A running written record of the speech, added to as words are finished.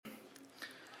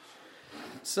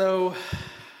So,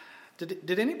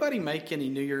 did anybody make any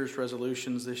New Year's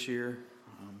resolutions this year?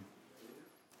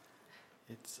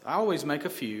 I always make a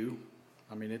few.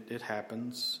 I mean, it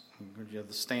happens. You have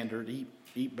the standard: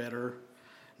 eat better,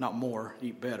 not more.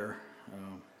 Eat better.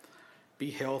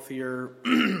 Be healthier.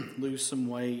 Lose some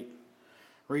weight.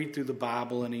 Read through the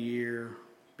Bible in a year.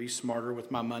 Be smarter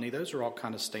with my money. Those are all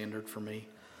kind of standard for me.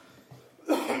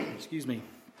 Excuse me.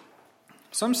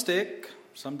 Some stick,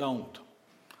 some don't.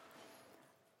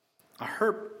 I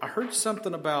heard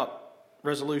something about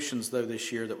resolutions, though,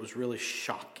 this year that was really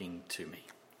shocking to me.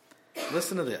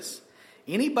 Listen to this.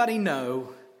 Anybody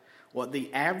know what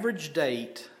the average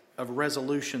date of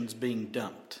resolutions being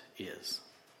dumped is?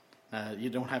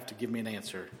 You don't have to give me an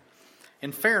answer.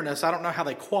 In fairness, I don't know how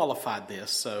they qualified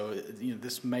this, so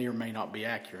this may or may not be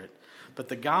accurate. But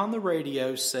the guy on the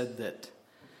radio said that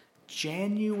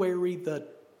January the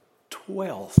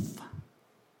 12th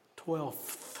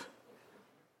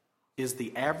is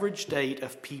the average date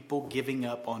of people giving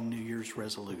up on New Year's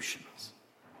resolutions.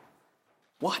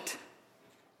 What?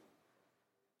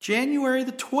 January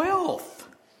the 12th.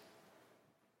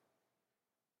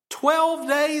 12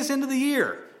 days into the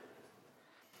year.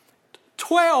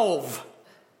 12.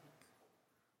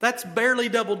 That's barely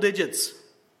double digits.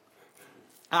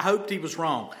 I hoped he was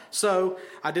wrong. So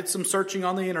I did some searching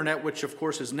on the internet, which of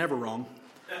course is never wrong.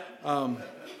 And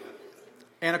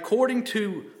according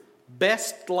to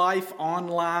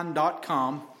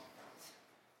bestlifeonline.com,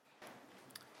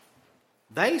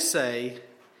 they say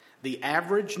the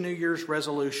average New Year's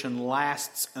resolution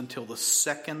lasts until the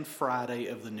second Friday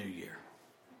of the new year.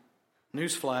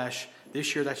 Newsflash,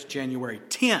 this year that's January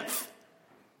 10th.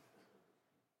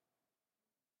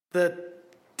 The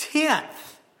 10th.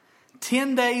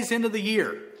 10 days into the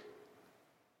year.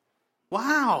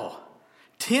 Wow.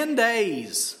 10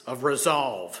 days of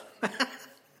resolve.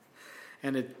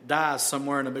 And it dies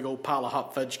somewhere in a big old pile of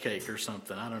hot fudge cake or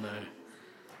something. I don't know.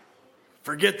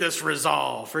 Forget this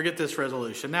resolve. Forget this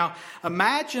resolution. Now,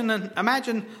 imagine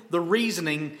the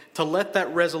reasoning to let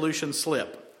that resolution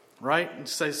slip, right?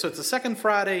 So it's the second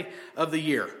Friday of the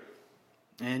year.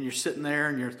 And you're sitting there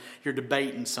and you're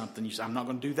debating something. You say, I'm not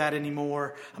going to do that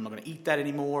anymore. I'm not going to eat that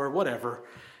anymore, whatever.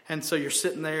 And so you're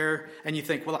sitting there and you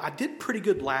think, well, I did pretty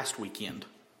good last weekend,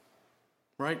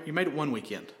 right? You made it one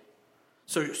weekend.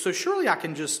 So surely I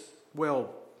can just,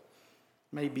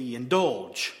 maybe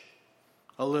indulge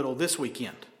a little this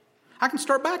weekend. I can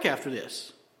start back after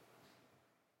this.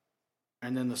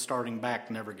 And then the starting back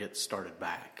never gets started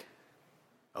back.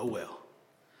 Oh well.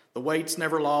 The weight's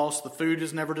never lost. The food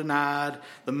is never denied.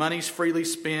 The money's freely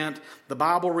spent. The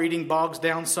Bible reading bogs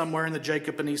down somewhere in the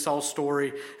Jacob and Esau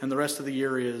story. And the rest of the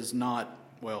year is not,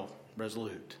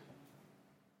 resolute.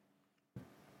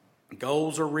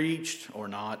 Goals are reached or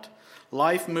not.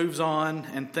 Life moves on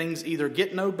and things either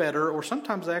get no better or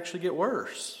sometimes they actually get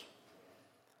worse.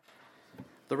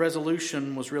 The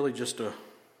resolution was really just a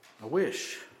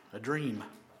wish, a dream,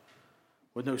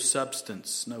 with no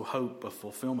substance, no hope of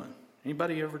fulfillment.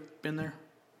 Anybody ever been there?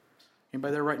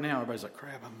 Anybody there right now? Everybody's like,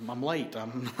 crap, I'm late.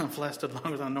 I've lasted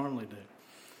longer than I normally do.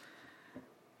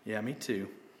 Yeah, me too.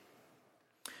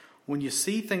 When you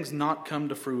see things not come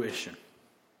to fruition,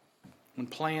 when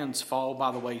plans fall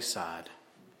by the wayside,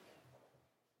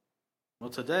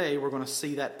 today we're going to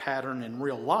see that pattern in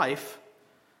real life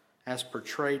as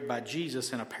portrayed by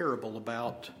Jesus in a parable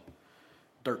about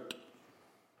dirt.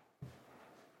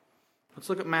 Let's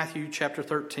look at Matthew chapter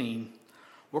 13.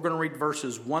 We're going to read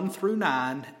verses 1 through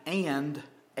 9 and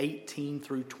 18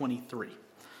 through 23.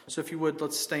 So if you would,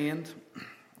 let's stand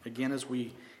again as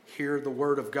we hear the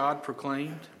word of God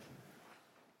proclaimed.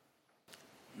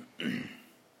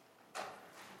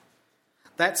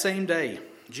 That same day,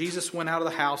 Jesus went out of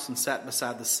the house and sat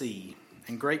beside the sea,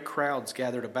 and great crowds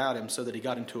gathered about him so that he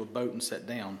got into a boat and sat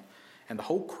down, and the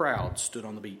whole crowd stood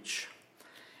on the beach.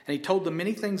 And he told them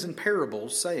many things in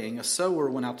parables, saying, a sower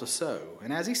went out to sow,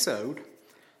 and as he sowed,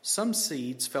 some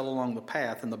seeds fell along the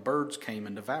path, and the birds came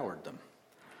and devoured them.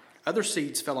 Other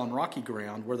seeds fell on rocky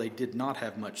ground where they did not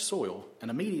have much soil, and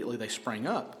immediately they sprang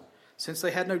up, since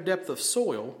they had no depth of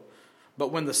soil.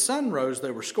 But when the sun rose,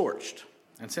 they were scorched,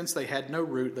 and since they had no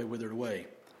root, they withered away.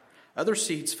 Other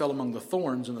seeds fell among the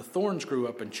thorns, and the thorns grew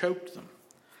up and choked them.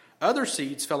 Other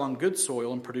seeds fell on good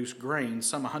soil and produced grain,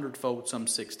 some 100-fold, some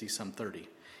 60, some 30.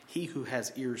 He who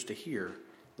has ears to hear,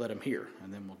 let him hear.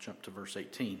 And then we'll jump to verse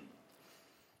 18.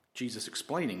 Jesus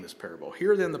explaining this parable.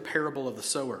 Hear then the parable of the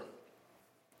sower.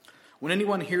 When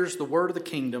anyone hears the word of the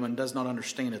kingdom and does not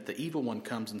understand it, the evil one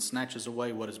comes and snatches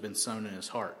away what has been sown in his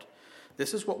heart.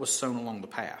 This is what was sown along the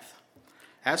path.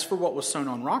 As for what was sown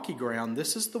on rocky ground,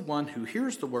 this is the one who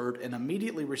hears the word and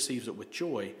immediately receives it with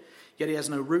joy, yet he has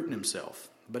no root in himself,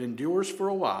 but endures for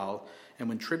a while, and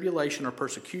when tribulation or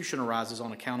persecution arises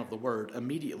on account of the word,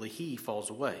 immediately he falls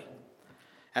away.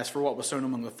 As for what was sown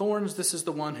among the thorns, this is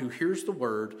the one who hears the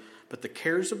word, but the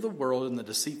cares of the world and the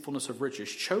deceitfulness of riches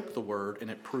choke the word, and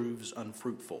it proves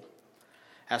unfruitful.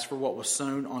 As for what was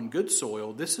sown on good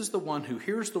soil, this is the one who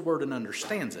hears the word and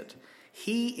understands it.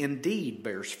 He indeed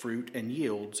bears fruit and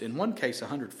yields, in one case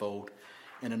 100-fold,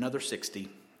 in another 60,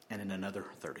 and in another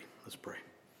 30. Let's pray.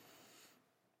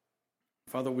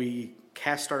 Father, we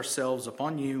cast ourselves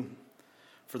upon you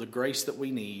for the grace that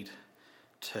we need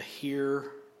to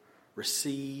hear,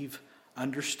 receive,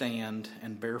 understand,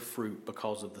 and bear fruit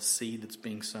because of the seed that's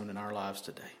being sown in our lives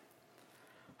today.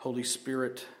 Holy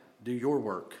Spirit, do your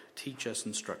work. Teach us,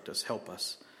 instruct us, help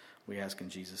us. We ask in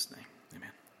Jesus' name. Amen.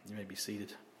 You may be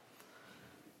seated.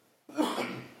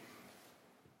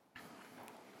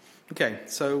 Okay,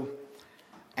 so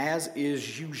as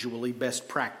is usually best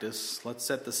practice, let's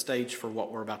set the stage for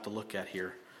what we're about to look at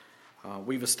here.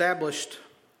 We've established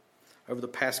over the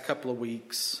past couple of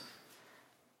weeks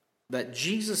that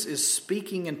Jesus is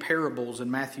speaking in parables in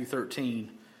Matthew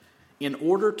 13 in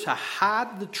order to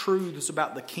hide the truths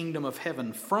about the kingdom of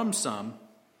heaven from some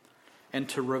and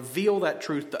to reveal that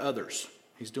truth to others.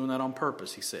 He's doing that on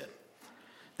purpose, he said.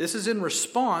 This is in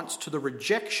response to the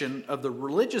rejection of the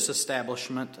religious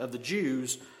establishment of the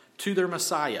Jews to their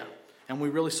Messiah. And we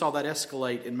really saw that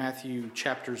escalate in Matthew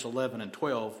chapters 11 and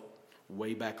 12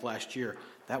 way back last year.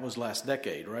 That was last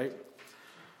decade, right?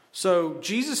 So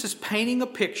Jesus is painting a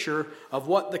picture of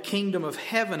what the kingdom of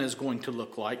heaven is going to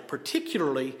look like,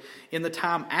 particularly in the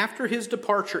time after his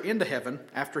departure into heaven,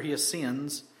 after he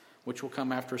ascends, which will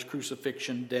come after his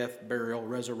crucifixion, death, burial,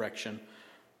 resurrection,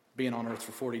 being on earth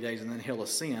for 40 days, and then he'll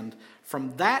ascend.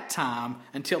 From that time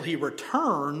until he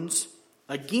returns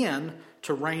again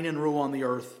to reign and rule on the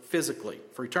earth physically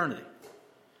for eternity.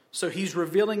 So he's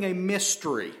revealing a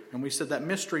mystery. And we said that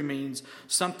mystery means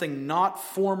something not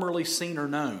formerly seen or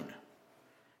known.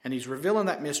 And he's revealing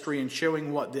that mystery and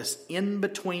showing what this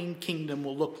in-between kingdom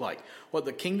will look like. What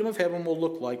the kingdom of heaven will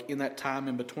look like in that time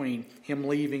in between him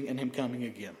leaving and him coming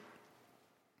again.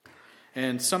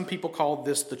 And some people call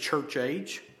this the church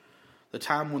age. The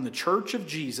time when the church of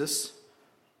Jesus,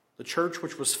 the church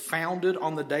which was founded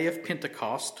on the day of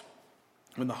Pentecost,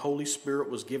 when the Holy Spirit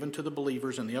was given to the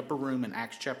believers in the upper room in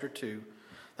Acts chapter 2,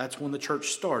 that's when the church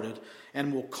started,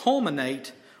 and will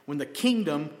culminate when the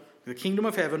kingdom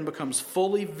of heaven becomes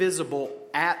fully visible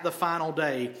at the final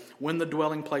day when the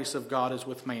dwelling place of God is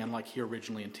with man like he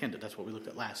originally intended. That's what we looked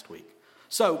at last week.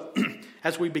 So,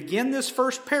 as we begin this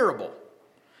first parable,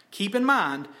 keep in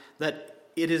mind that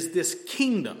it is this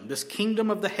kingdom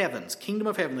of the heavens, kingdom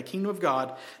of heaven, the kingdom of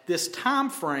God, this time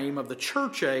frame of the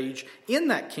church age in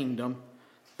that kingdom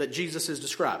that Jesus is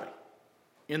describing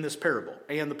in this parable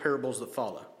and the parables that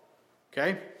follow.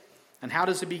 Okay? And how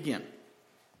does it begin?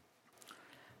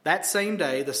 That same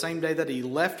day, the same day that he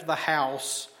left the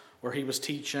house where he was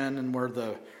teaching and where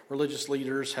the religious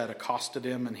leaders had accosted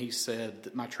him, and he said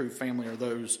that my true family are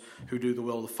those who do the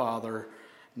will of the Father,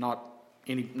 not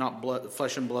blood,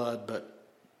 flesh and blood, but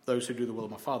those who do the will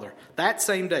of my Father. That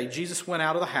same day, Jesus went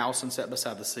out of the house and sat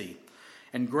beside the sea.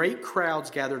 And great crowds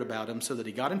gathered about him, so that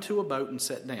he got into a boat and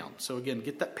sat down. So again,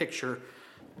 get that picture.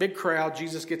 Big crowd,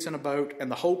 Jesus gets in a boat, and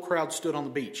the whole crowd stood on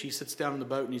the beach. He sits down in the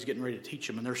boat, and he's getting ready to teach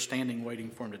them, and they're standing waiting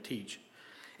for him to teach.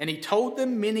 And he told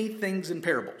them many things in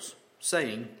parables,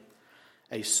 saying,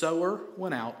 a sower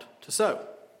went out to sow.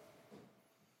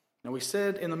 Now we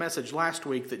said in the message last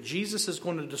week that Jesus is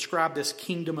going to describe this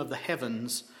kingdom of the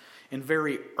heavens in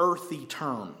very earthy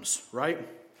terms, right?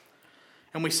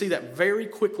 And we see that very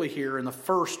quickly here in the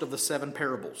first of the 7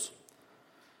 parables.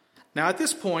 Now at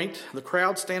this point, the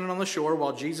crowd standing on the shore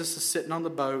while Jesus is sitting on the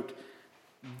boat,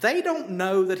 they don't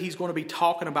know that he's going to be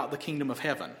talking about the kingdom of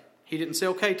heaven. He didn't say,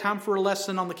 okay, time for a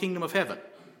lesson on the kingdom of heaven.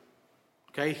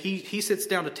 Okay, he sits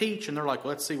down to teach, and they're like, well,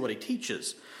 let's see what he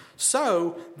teaches.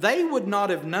 So they would not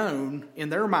have known in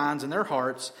their minds and their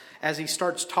hearts as he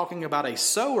starts talking about a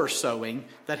sower sowing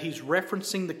that he's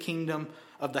referencing the kingdom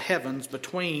of the heavens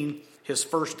between his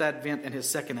first advent and his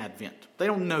second advent. They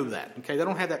don't know that. Okay, they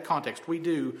don't have that context. We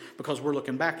do because we're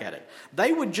looking back at it.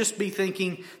 They would just be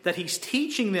thinking that he's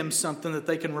teaching them something that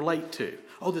they can relate to.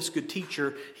 Oh, this good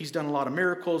teacher, he's done a lot of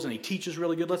miracles and he teaches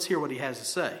really good. Let's hear what he has to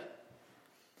say.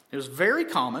 It was very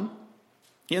common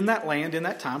in that land, in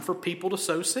that time, for people to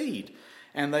sow seed.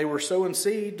 And they were sowing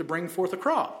seed to bring forth a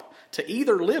crop. To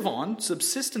either live on,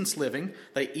 subsistence living,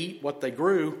 they eat what they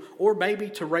grew, or maybe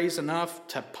to raise enough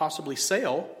to possibly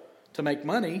sell, to make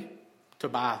money, to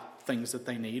buy things that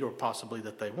they need or possibly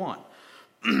that they want.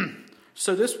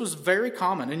 So this was very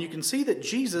common. And you can see that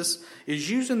Jesus is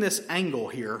using this angle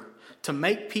here to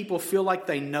make people feel like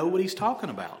they know what he's talking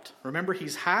about. Remember,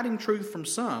 he's hiding truth from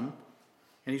some,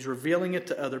 and he's revealing it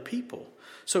to other people.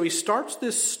 So he starts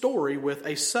this story with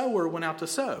a sower went out to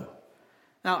sow.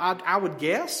 Now, I would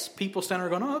guess people standing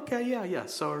there going, oh, okay, yeah,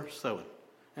 sower, sowing.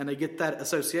 And they get that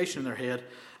association in their head.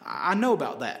 I know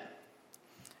about that.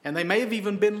 And they may have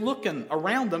even been looking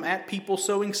around them at people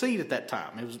sowing seed at that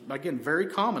time. It was, again, very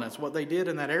common. That's what they did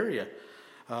in that area.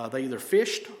 They either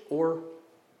fished or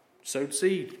sowed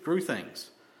seed, grew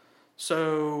things.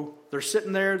 So they're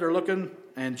sitting there, they're looking,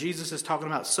 and Jesus is talking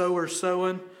about sowers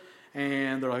sowing.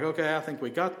 And they're like, okay, I think we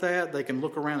got that. They can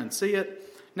look around and see it.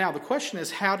 Now, the question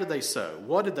is, how did they sow?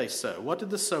 What did they sow? What did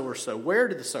the sower sow? Where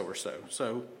did the sower sow?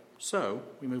 So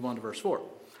we move on to verse 4.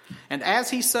 And as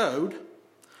he sowed,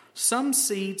 some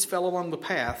seeds fell along the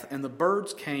path, and the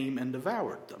birds came and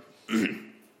devoured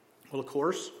them. Well, of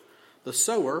course, the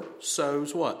sower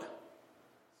sows what?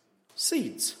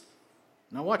 Seeds.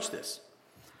 Now watch this.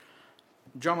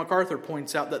 John MacArthur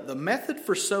points out that the method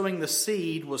for sowing the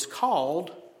seed was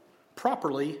called,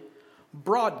 properly,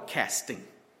 broadcasting.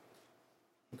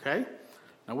 Okay?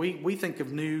 Now we think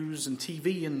of news and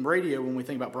TV and radio when we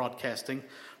think about broadcasting,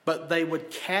 but they would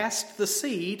cast the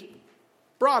seed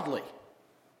broadly.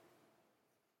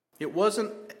 It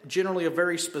wasn't generally a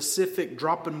very specific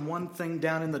dropping one thing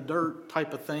down in the dirt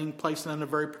type of thing, placing it in a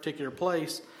very particular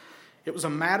place. It was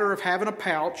a matter of having a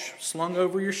pouch slung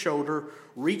over your shoulder,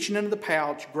 reaching into the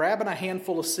pouch, grabbing a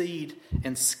handful of seed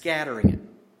and scattering it,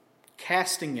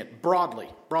 casting it broadly,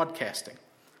 broadcasting,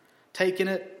 taking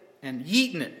it and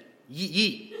yeeting it.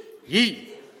 Yeet, yeet.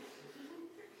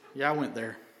 Yeah, I went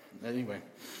there. Anyway.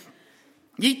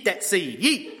 Yeet that seed.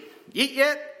 Yeet. Yeet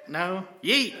yet? No.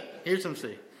 Yeet. Here's some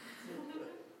seed.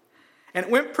 And it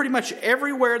went pretty much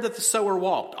everywhere that the sower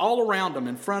walked. All around them,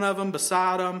 in front of them,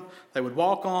 beside them. They would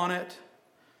walk on it.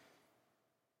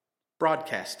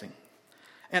 Broadcasting.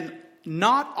 And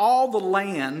not all the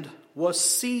land was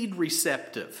seed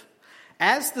receptive.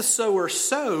 As the sower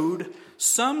sowed,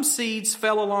 some seeds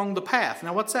fell along the path.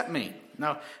 Now, what's that mean?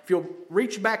 Now, if you'll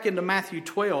reach back into Matthew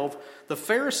 12, the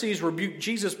Pharisees rebuked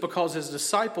Jesus because his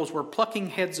disciples were plucking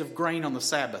heads of grain on the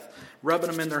Sabbath,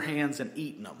 rubbing them in their hands and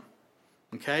eating them.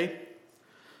 Okay?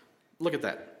 Look at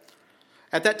that.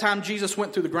 At that time, Jesus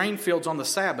went through the grain fields on the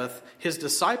Sabbath. His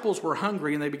disciples were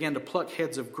hungry, and they began to pluck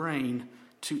heads of grain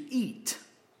to eat.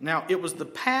 Now, it was the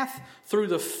path through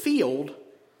the field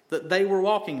that they were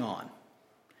walking on.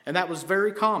 And that was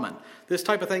very common. This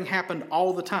type of thing happened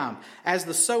all the time. As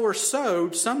the sower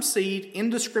sowed, some seed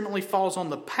indiscriminately falls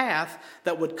on the path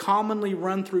that would commonly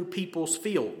run through people's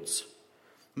fields.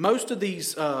 Most of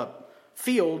these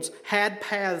fields had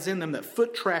paths in them that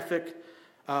foot traffic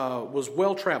was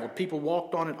well traveled. People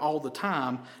walked on it all the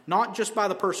time, not just by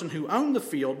the person who owned the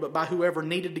field, but by whoever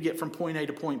needed to get from point A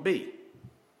to point B.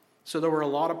 So there were a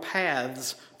lot of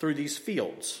paths through these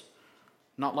fields.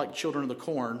 Not like Children of the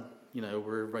Corn, you know,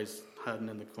 where everybody's hiding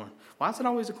in the corn. Why is it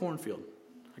always a cornfield?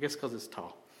 I guess because it's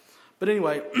tall. But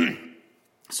anyway,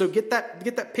 so get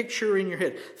that picture in your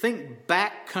head. Think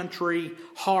backcountry,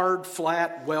 hard,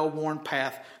 flat, well-worn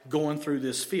path going through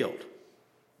this field.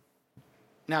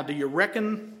 Now, do you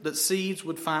reckon that seeds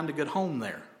would find a good home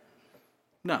there?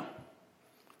 No.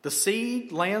 The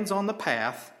seed lands on the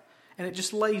path, and it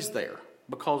just lays there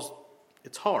because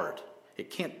it's hard. It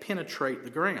can't penetrate the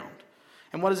ground.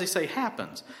 And what does he say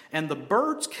happens? And the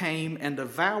birds came and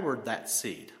devoured that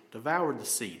seed. Devoured the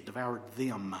seed. Devoured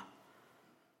them.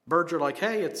 Birds are like,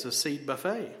 hey, it's a seed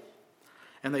buffet.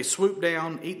 And they swoop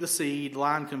down, eat the seed,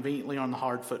 lying conveniently on the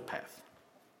hard footpath.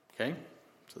 Okay?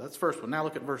 So that's the first one. Now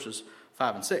look at verses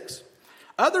 5 and 6.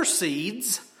 Other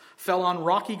seeds fell on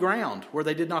rocky ground where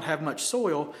they did not have much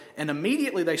soil, and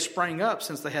immediately they sprang up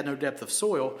since they had no depth of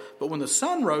soil. But when the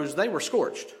sun rose, they were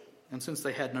scorched. And since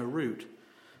they had no root,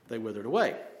 they withered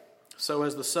away. So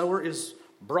as the sower is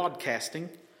broadcasting,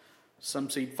 some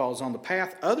seed falls on the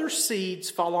path. Other seeds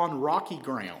fall on rocky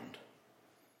ground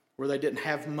where they didn't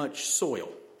have much soil.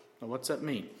 Now what's that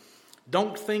mean?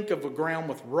 Don't think of a ground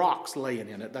with rocks laying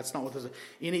in it. That's not what this is.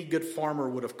 Any good farmer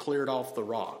would have cleared off the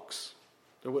rocks.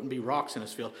 There wouldn't be rocks in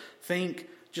his field. Think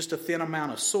just a thin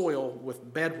amount of soil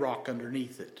with bedrock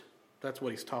underneath it. That's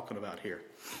what he's talking about here.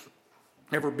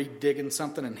 Ever be digging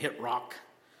something and hit rock?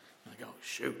 I go,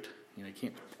 shoot. You know, you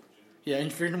can't. Yeah, and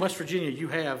if you're in West Virginia, you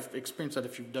have experienced that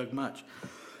if you've dug much.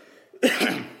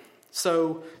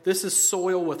 So this is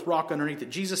soil with rock underneath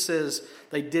it. Jesus says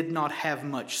they did not have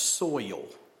much soil.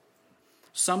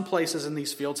 Some places in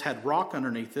these fields had rock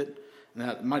underneath it. And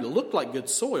that might have looked like good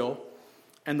soil,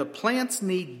 And the plants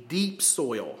need deep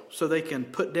soil so they can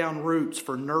put down roots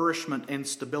for nourishment and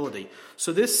stability.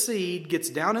 So this seed gets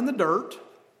down in the dirt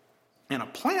and a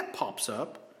plant pops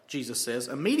up, Jesus says.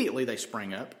 Immediately they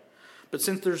spring up. But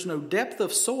since there's no depth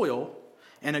of soil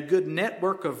and a good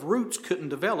network of roots couldn't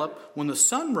develop, when the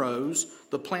sun rose,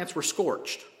 the plants were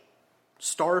scorched,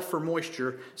 starved for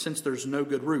moisture since there's no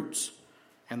good roots.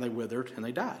 And they withered and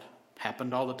they died.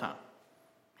 Happened all the time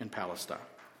in Palestine.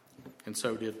 And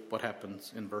so did what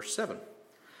happens in verse 7.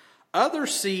 Other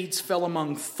seeds fell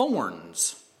among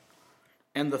thorns,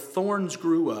 and the thorns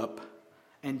grew up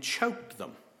and choked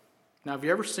them. Now, have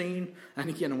you ever seen, and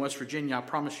again in West Virginia, I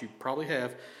promise you probably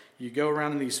have, you go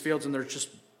around in these fields and there's just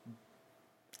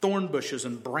thorn bushes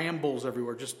and brambles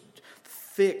everywhere, just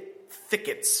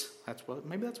thickets.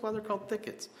 Maybe that's why they're called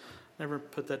thickets. Never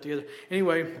put that together.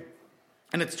 Anyway,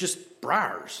 and it's just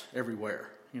briars everywhere,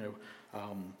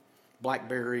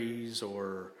 blackberries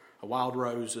or wild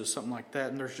roses, something like that,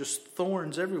 and there's just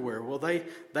thorns everywhere. Well, they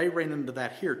ran into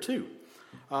that here too.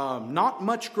 Not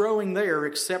much growing there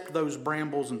except those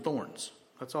brambles and thorns.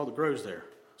 That's all that grows there.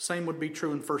 Same would be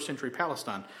true in first century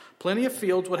Palestine. Plenty of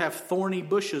fields would have thorny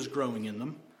bushes growing in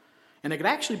them, and it could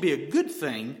actually be a good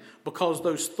thing because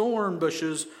those thorn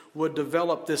bushes would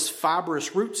develop this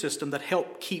fibrous root system that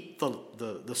helped keep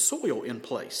the soil in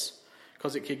place.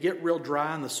 Because it could get real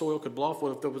dry and the soil could blow off.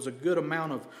 Well, if there was a good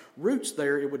amount of roots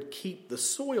there, it would keep the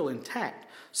soil intact.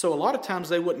 So a lot of times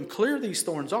they wouldn't clear these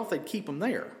thorns off, they'd keep them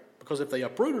there. Because if they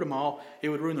uprooted them all, it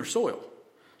would ruin their soil.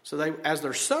 So as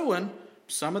they're sowing,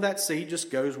 some of that seed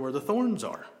just goes where the thorns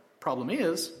are. Problem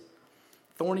is,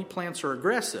 thorny plants are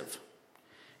aggressive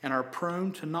and are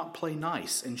prone to not play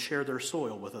nice and share their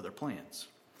soil with other plants.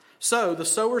 So the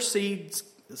sower seeds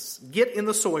get in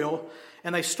the soil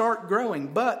and they start growing,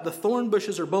 but the thorn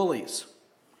bushes are bullies.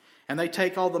 And they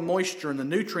take all the moisture and the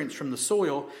nutrients from the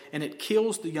soil, and it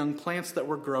kills the young plants that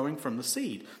were growing from the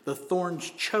seed. The thorns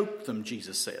choke them,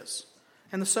 Jesus says.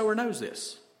 And the sower knows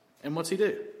this. And what's he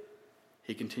do?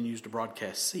 He continues to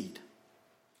broadcast seed.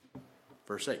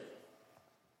 Verse 8.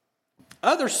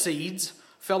 Other seeds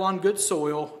fell on good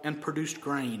soil and produced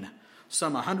grain.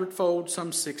 Some 100-fold,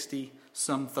 some 60,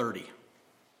 some 30.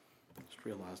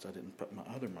 Realized I didn't put my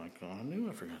other mic on. I knew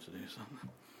I forgot to do something.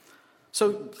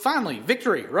 So finally,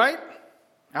 victory, right?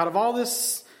 Out of all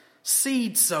this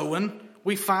seed sowing,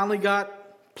 we finally got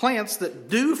plants that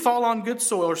do fall on good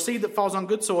soil, or seed that falls on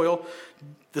good soil.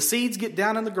 The seeds get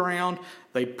down in the ground,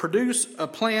 they produce a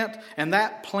plant, and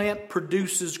that plant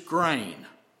produces grain.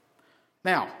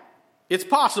 Now, it's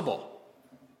possible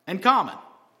and common.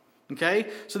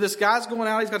 Okay, so this guy's going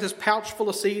out, he's got this pouch full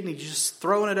of seed and he's just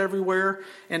throwing it everywhere.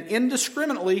 And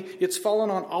indiscriminately, it's fallen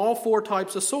on all four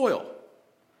types of soil.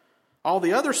 All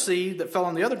the other seed that fell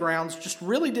on the other grounds just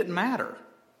really didn't matter.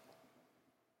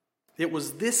 It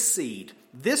was this seed,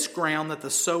 this ground that the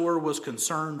sower was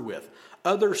concerned with.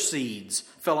 Other seeds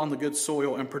fell on the good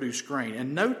soil and produced grain.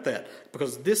 And note that,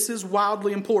 because this is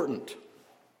wildly important.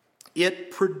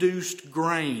 It produced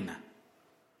grain.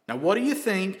 Now, what do you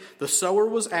think the sower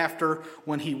was after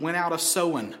when he went out a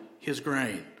sowing his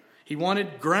grain? He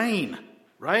wanted grain,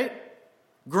 right?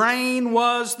 Grain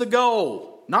was the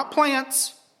goal, not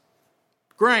plants.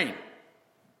 Grain.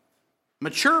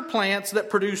 Mature plants that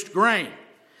produced grain.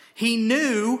 He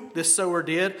knew, this sower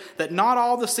did, that not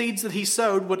all the seeds that he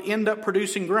sowed would end up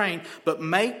producing grain, but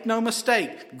make no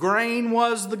mistake, grain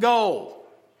was the goal.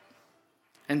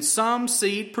 And some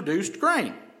seed produced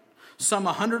grain. Some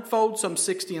 100-fold, some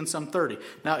 60, and some 30.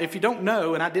 Now, if you don't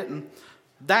know, and I didn't,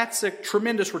 that's a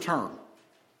tremendous return.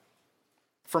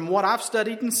 From what I've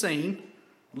studied and seen,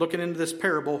 looking into this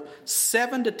parable,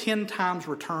 7 to 10 times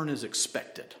return is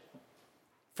expected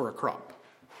for a crop.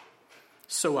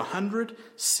 So 100,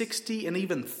 60, and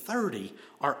even 30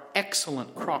 are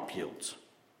excellent crop yields.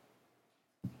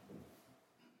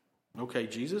 Okay,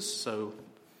 Jesus, so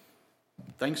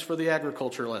thanks for the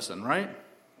agriculture lesson, right?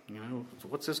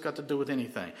 What's this got to do with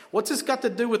anything? What's this got to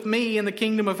do with me in the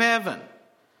kingdom of heaven?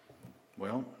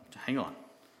 Well, hang on.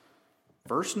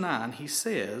 Verse 9, he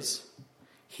says,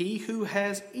 he who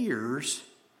has ears,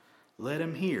 let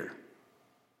him hear.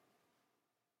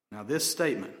 Now this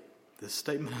statement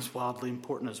is wildly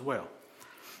important as well.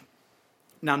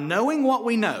 Now, knowing what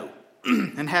we know,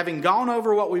 and having gone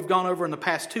over what we've gone over in the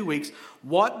past 2 weeks,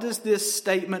 what does this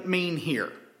statement mean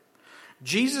here?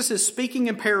 Jesus is speaking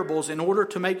in parables in order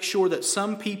to make sure that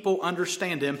some people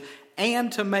understand him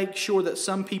and to make sure that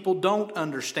some people don't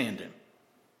understand him.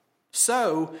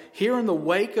 So, here in the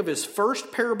wake of his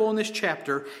first parable in this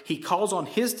chapter, he calls on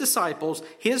his disciples,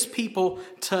 his people,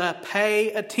 to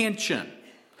pay attention,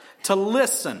 to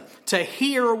listen, to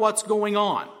hear what's going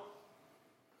on.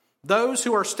 Those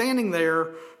who are standing there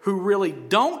who really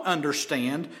don't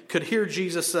understand could hear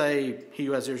Jesus say, he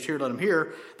who has ears hear, let him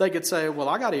hear. They could say, well,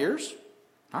 I got ears.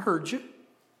 I heard you.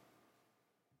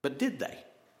 But did they?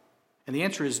 And the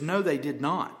answer is no, they did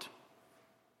not.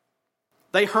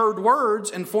 They heard words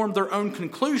and formed their own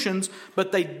conclusions,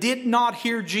 but they did not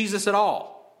hear Jesus at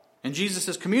all. And Jesus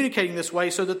is communicating this way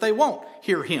so that they won't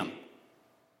hear him.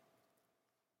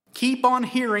 Keep on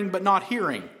hearing, but not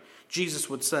hearing, Jesus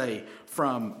would say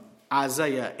from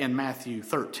Isaiah and Matthew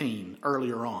 13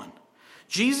 earlier on.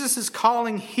 Jesus is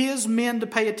calling his men to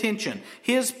pay attention,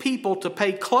 his people to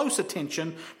pay close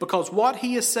attention, because what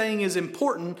he is saying is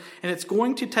important, and it's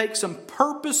going to take some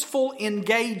purposeful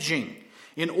engaging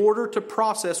in order to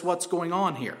process what's going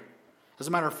on here. As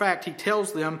a matter of fact, he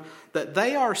tells them that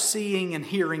they are seeing and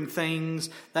hearing things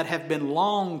that have been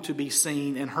long to be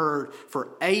seen and heard for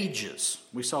ages.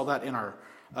 We saw that in our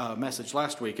message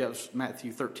last week. That was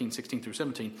Matthew 13, 16 through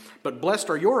 17. But blessed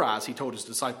are your eyes, he told his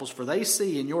disciples, for they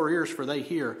see, and your ears, for they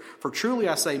hear. For truly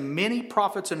I say, many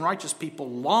prophets and righteous people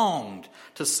longed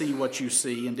to see what you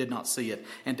see and did not see it,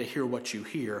 and to hear what you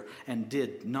hear and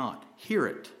did not hear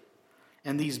it.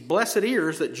 And these blessed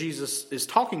ears that Jesus is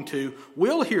talking to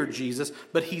will hear Jesus,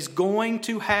 but he's going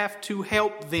to have to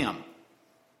help them,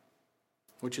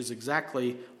 which is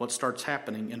exactly what starts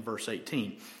happening in verse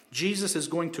 18. Jesus is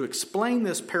going to explain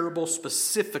this parable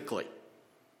specifically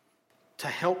to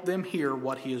help them hear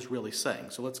what he is really saying.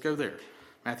 So let's go there.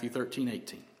 Matthew 13,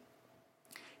 18.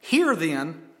 Hear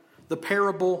then the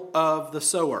parable of the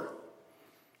sower.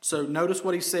 So notice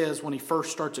what he says when he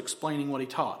first starts explaining what he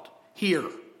taught. Hear.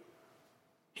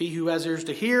 He who has ears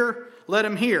to hear, let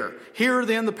him hear. Hear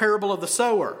then the parable of the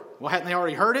sower. Well, hadn't they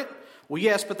already heard it? Well,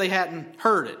 yes, but they hadn't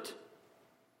heard it.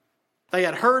 They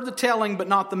had heard the telling, but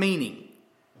not the meaning.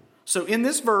 So in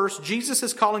this verse, Jesus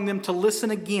is calling them to listen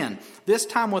again, this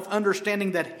time with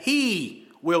understanding that he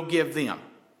will give them.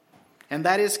 And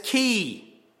that is key.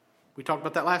 We talked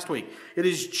about that last week. It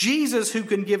is Jesus who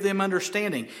can give them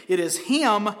understanding. It is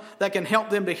him that can help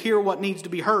them to hear what needs to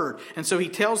be heard. And so he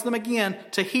tells them again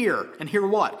to hear. And hear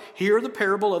what? Hear the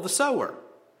parable of the sower.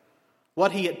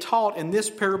 What he had taught in this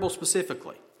parable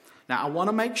specifically. Now, I want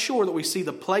to make sure that we see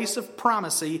the place of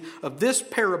primacy of this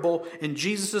parable in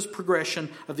Jesus' progression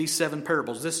of these 7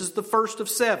 parables. This is the first of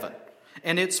 7.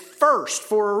 And it's first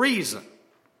for a reason.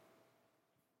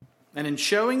 And in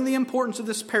showing the importance of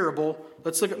this parable,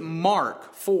 let's look at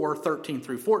Mark 4, 13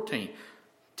 through 14.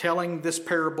 Telling this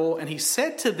parable, and he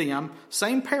said to them,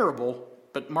 same parable,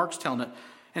 but Mark's telling it,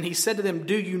 and he said to them,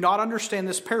 do you not understand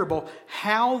this parable?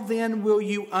 How then will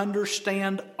you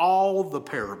understand all the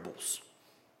parables?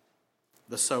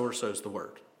 The sower sows the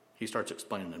word. He starts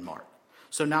explaining in Mark.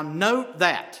 So now note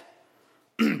that.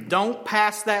 Don't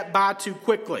pass that by too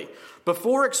quickly.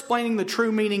 Before explaining the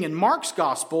true meaning in Mark's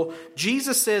gospel,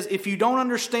 Jesus says, if you don't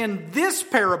understand this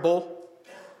parable,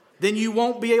 then you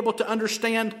won't be able to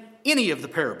understand any of the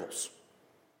parables.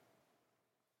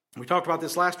 We talked about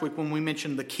this last week when we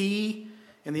mentioned the key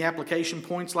and the application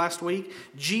points last week.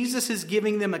 Jesus is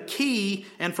giving them a key,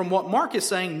 and from what Mark is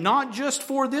saying, not just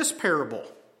for this parable,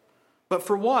 but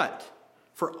for what?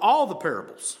 For all the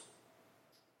parables.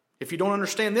 If you don't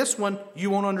understand this one,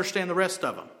 you won't understand the rest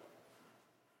of them.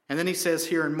 And then he says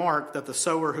here in Mark that the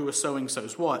sower who is sowing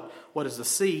sows what? What is the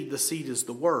seed? The seed is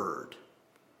the word.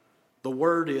 The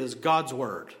word is God's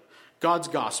word, God's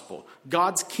gospel,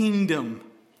 God's kingdom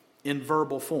in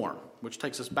verbal form, which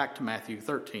takes us back to Matthew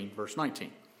 13, verse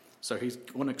 19. So he's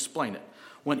going to explain it.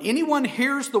 When anyone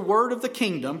hears the word of the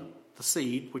kingdom, the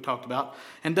seed we talked about,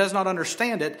 and does not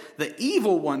understand it, the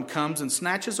evil one comes and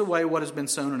snatches away what has been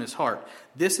sown in his heart.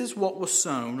 This is what was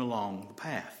sown along the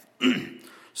path.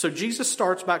 So Jesus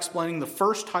starts by explaining the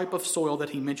first type of soil that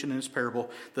he mentioned in his parable,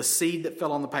 the seed that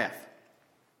fell on the path.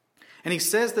 And he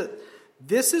says that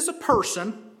this is a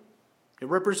person, it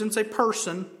represents a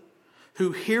person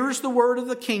who hears the word of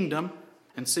the kingdom,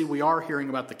 and see, we are hearing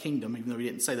about the kingdom, even though he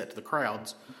didn't say that to the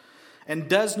crowds, and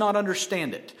does not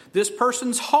understand it. This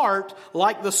person's heart,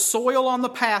 like the soil on the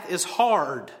path, is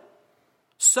hard.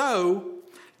 So,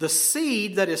 the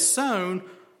seed that is sown,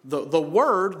 the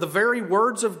word, the very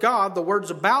words of God, the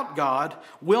words about God,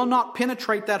 will not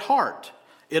penetrate that heart.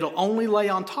 It'll only lay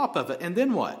on top of it. And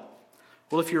then what?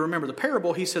 Well, if you remember the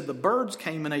parable, he said the birds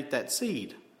came and ate that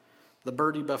seed. The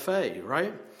birdie buffet,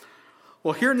 right?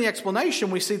 Well, here in the explanation,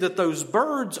 we see that those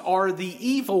birds are the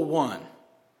evil one.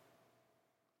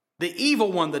 The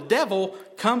evil one, the devil,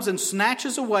 comes and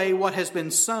snatches away what has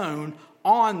been sown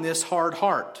on this hard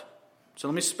heart. So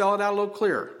let me spell it out a little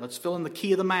clearer. Let's fill in the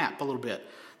key of the map a little bit.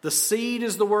 The seed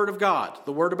is the word of God,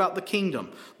 the word about the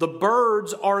kingdom. The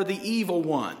birds are the evil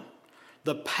one.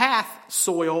 The path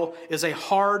soil is a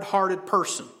hard-hearted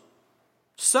person.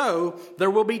 So, there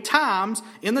will be times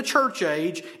in the church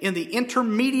age, in the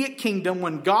intermediate kingdom,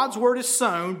 when God's word is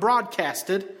sown,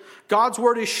 broadcasted, God's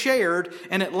word is shared,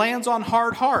 and it lands on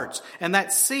hard hearts. And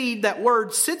that seed, that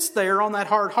word, sits there on that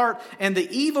hard heart, and the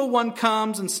evil one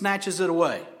comes and snatches it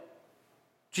away.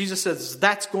 Jesus says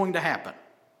that's going to happen.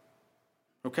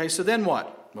 Okay, so then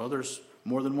what? Well, there's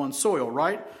more than one soil,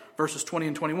 right? Verses 20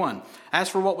 and 21. As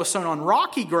for what was sown on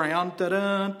rocky ground,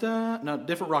 no,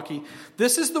 different rocky.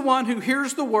 This is the one who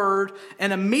hears the word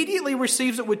and immediately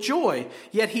receives it with joy,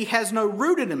 yet he has no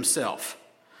root in himself,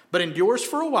 but endures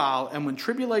for a while, and when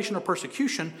tribulation or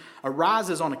persecution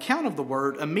arises on account of the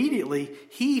word, immediately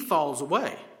he falls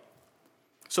away.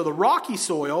 So the rocky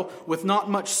soil, with not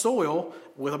much soil,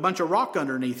 with a bunch of rock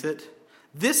underneath it,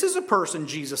 this is a person,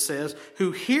 Jesus says,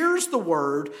 who hears the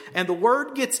word, and the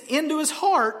word gets into his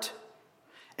heart,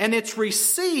 and it's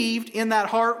received in that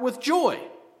heart with joy.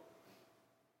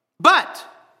 But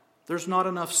there's not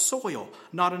enough soil,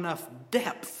 not enough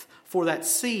depth for that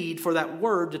seed, for that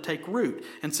word to take root.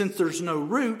 And since there's no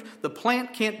root, the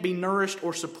plant can't be nourished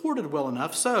or supported well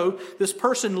enough. So this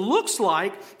person looks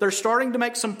like they're starting to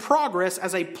make some progress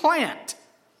as a plant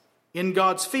in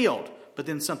God's field. But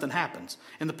then something happens.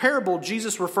 In the parable,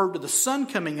 Jesus referred to the sun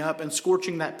coming up and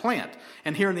scorching that plant.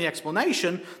 And here in the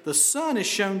explanation, the sun is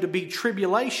shown to be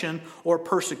tribulation or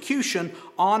persecution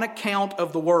on account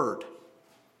of the word.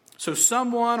 So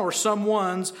someone or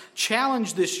someones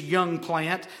challenge this young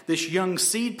plant, this young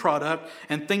seed product,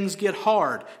 and things get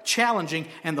hard, challenging,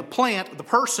 and the plant, the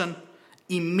person,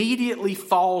 immediately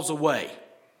falls away.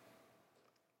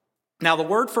 Now, the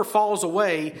word for falls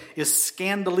away is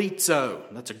scandalizo.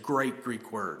 That's a great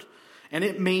Greek word. And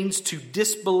it means to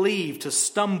disbelieve, to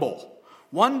stumble.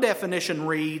 One definition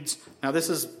reads, now this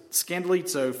is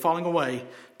scandalizo, falling away,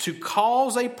 to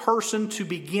cause a person to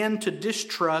begin to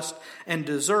distrust and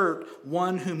desert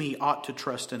one whom he ought to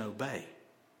trust and obey.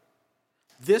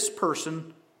 This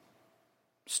person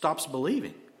stops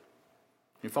believing.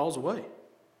 He falls away.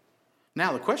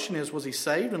 Now, the question is, was he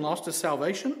saved and lost his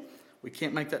salvation? We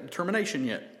can't make that determination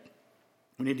yet.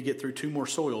 We need to get through 2 more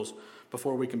soils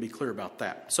before we can be clear about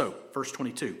that. So, verse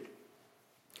 22.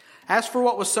 As for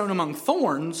what was sown among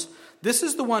thorns, this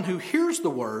is the one who hears the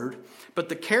word, but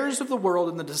the cares of the world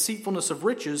and the deceitfulness of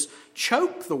riches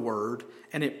choke the word,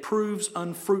 and it proves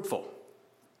unfruitful.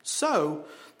 So,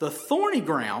 the thorny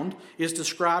ground is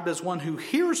described as one who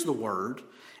hears the word,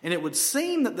 and it would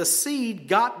seem that the seed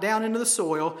got down into the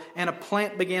soil and a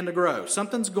plant began to grow.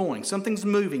 Something's going, something's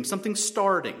moving, something's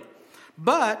starting.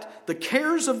 But the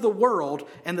cares of the world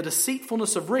and the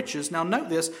deceitfulness of riches, now note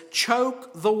this,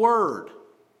 choke the word.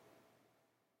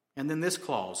 And then this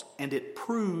clause, and it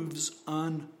proves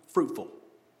unfruitful.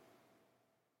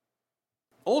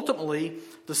 Ultimately,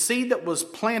 the seed that was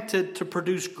planted to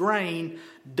produce grain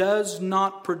does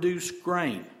not produce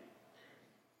grain.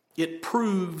 It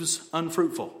proves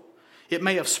unfruitful. It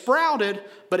may have sprouted,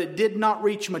 but it did not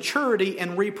reach maturity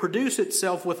and reproduce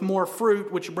itself with more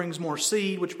fruit, which brings more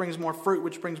seed, which brings more fruit,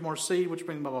 which brings more seed, which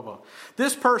brings blah, blah, blah.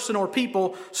 This person or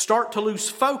people start to lose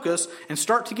focus and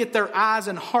start to get their eyes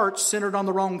and hearts centered on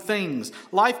the wrong things.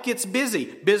 Life gets busy.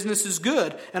 Business is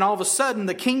good. And all of a sudden,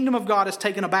 the kingdom of God has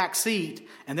taken a back seat,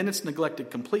 and then it's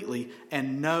neglected completely,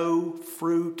 and no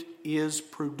fruit is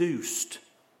produced.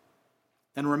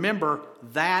 And remember,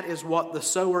 that is what the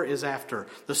sower is after.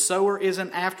 The sower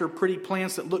isn't after pretty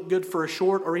plants that look good for a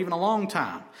short or even a long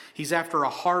time. He's after a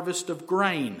harvest of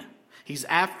grain. He's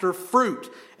after fruit.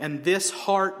 And this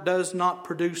heart does not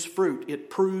produce fruit. It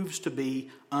proves to be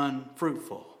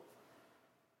unfruitful.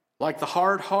 Like the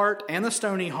hard heart and the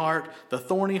stony heart, the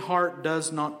thorny heart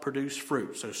does not produce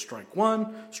fruit. So strike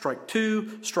 1, strike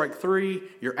 2, strike 3,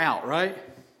 you're out, right?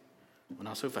 Well,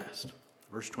 not so fast.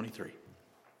 Verse 23.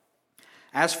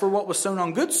 As for what was sown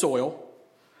on good soil,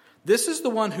 this is the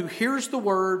one who hears the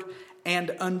word and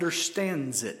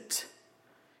understands it.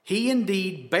 He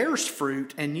indeed bears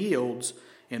fruit and yields,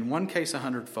 in one case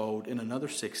 100-fold, in another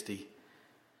 60,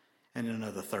 and in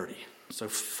another 30. So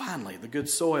finally, the good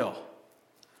soil.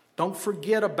 Don't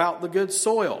forget about the good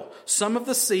soil. Some of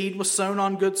the seed was sown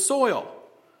on good soil.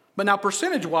 But now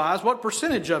percentage-wise, what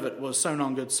percentage of it was sown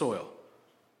on good soil?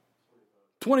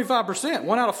 25%,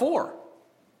 1 out of 4.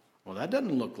 Well, that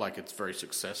doesn't look like it's very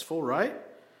successful, right?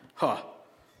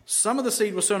 Some of the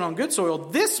seed was sown on good soil.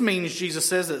 This means, Jesus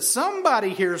says, that somebody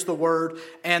hears the word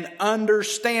and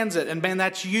understands it. And man,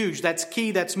 that's huge. That's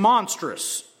key. That's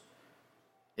monstrous.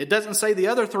 It doesn't say the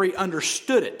other 3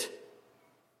 understood it.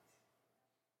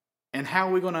 And how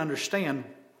are we going to understand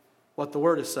what the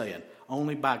Word is saying.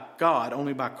 Only by God,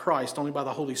 only by Christ, only by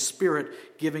the Holy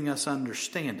Spirit giving us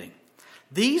understanding.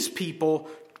 These people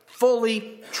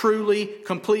fully, truly,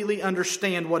 completely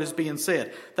understand what is being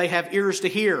said. They have ears to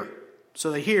hear,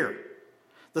 so they hear.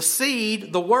 The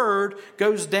seed, the Word,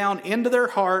 goes down into their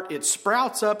heart, it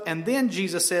sprouts up, and then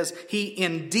Jesus says, He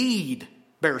indeed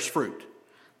bears fruit.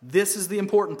 This is the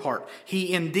important part.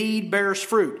 He indeed bears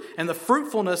fruit. And the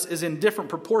fruitfulness is in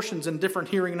different proportions in different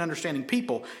hearing and understanding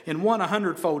people. In one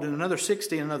 100-fold, in another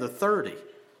 60, and another 30.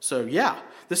 So yeah,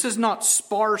 this is not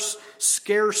sparse,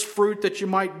 scarce fruit that you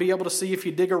might be able to see if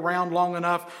you dig around long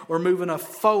enough or move enough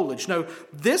foliage. No,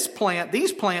 these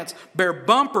plants bear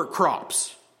bumper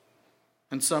crops.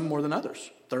 And some more than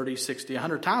others. 30, 60,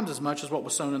 100 times as much as what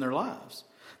was sown in their lives.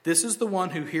 This is the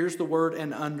one who hears the word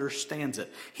and understands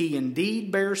it. He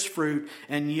indeed bears fruit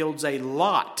and yields a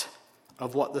lot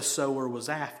of what the sower was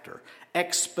after.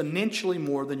 Exponentially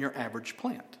more than your average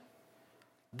plant.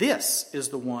 This is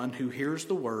the one who hears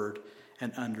the word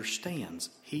and understands.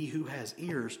 He who has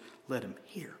ears, let him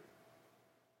hear.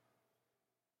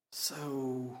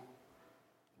 So,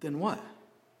 then what?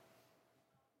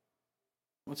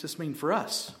 What's this mean for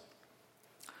us?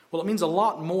 Well, it means a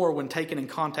lot more when taken in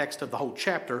context of the whole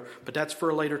chapter, but that's for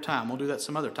a later time. We'll do that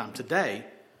some other time. Today,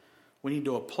 we need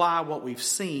to apply what we've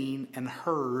seen and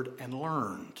heard and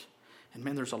learned. And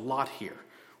man, there's a lot here.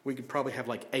 We could probably have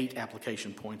like 8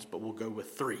 application points, but we'll go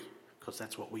with 3 because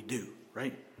that's what we do,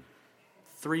 right?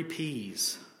 3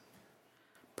 P's.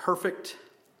 Perfect,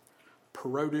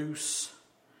 produce,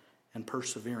 and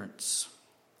perseverance.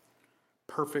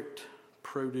 Perfect,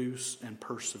 produce, and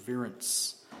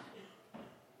perseverance.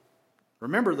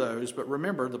 Remember those, but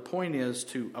remember the point is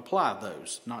to apply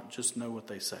those, not just know what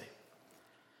they say.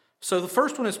 So the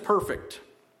first one is perfect.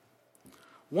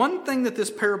 One thing that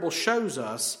this parable shows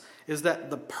us is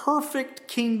that the perfect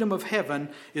kingdom of heaven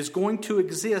is going to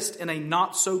exist in a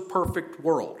not so perfect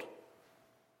world.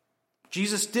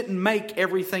 Jesus didn't make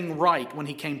everything right when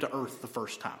he came to earth the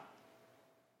first time.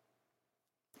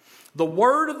 The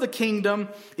word of the kingdom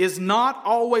is not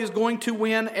always going to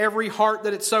win every heart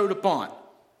that it sowed upon.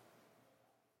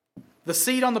 The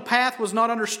seed on the path was not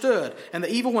understood, and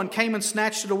the evil one came and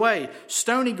snatched it away.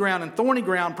 Stony ground and thorny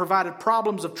ground provided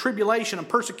problems of tribulation and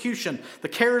persecution, the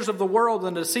cares of the world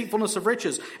and the deceitfulness of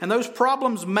riches. And those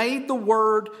problems made the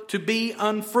word to be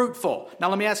unfruitful. Now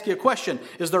let me ask you a question.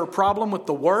 Is there a problem with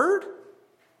the word?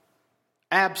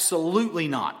 Absolutely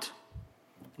not.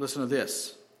 Listen to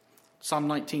this. Psalm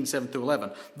 19,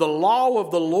 7-11. The law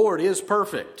of the Lord is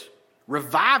perfect,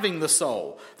 reviving the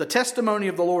soul. The testimony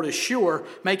of the Lord is sure,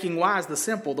 making wise the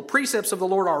simple. The precepts of the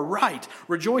Lord are right,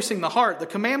 rejoicing the heart. The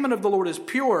commandment of the Lord is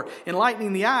pure,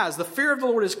 enlightening the eyes. The fear of the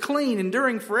Lord is clean,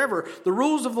 enduring forever. The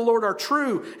rules of the Lord are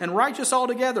true and righteous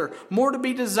altogether. More to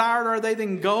be desired are they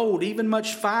than gold, even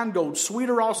much fine gold,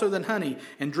 sweeter also than honey,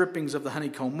 and drippings of the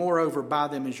honeycomb. Moreover, by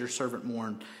them is your servant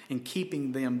warned. In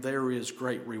keeping them there is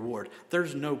great reward.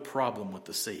 There's no problem with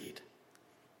the seed.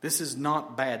 This is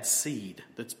not bad seed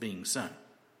that's being sown.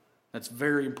 That's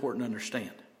very important to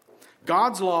understand.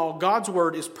 God's law, God's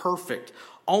word is perfect.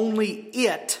 Only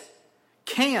it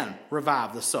can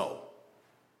revive the soul.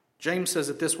 James says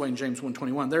it this way in James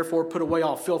 1:21. Therefore put away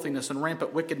all filthiness and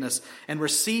rampant wickedness and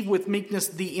receive with meekness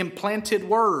the implanted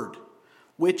word,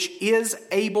 which is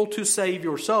able to save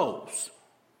your souls.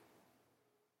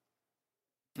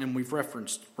 And we've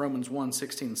referenced Romans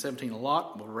 1:16 and 17 a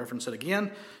lot. We'll reference it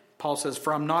again. Paul says,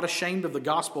 for I'm not ashamed of the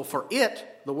gospel, for it,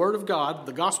 the word of God,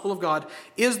 the gospel of God,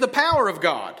 is the power of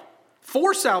God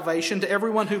for salvation to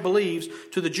everyone who believes,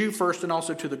 to the Jew first and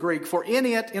also to the Greek. For in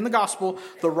it, in the gospel,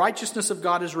 the righteousness of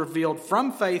God is revealed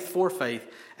from faith for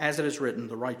faith, as it is written,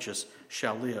 the righteous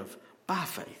shall live by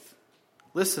faith.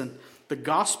 Listen, the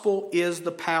gospel is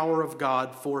the power of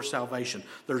God for salvation.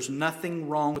 There's nothing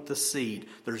wrong with the seed.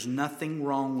 There's nothing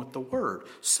wrong with the word.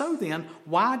 So then,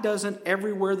 why doesn't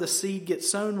everywhere the seed gets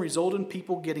sown result in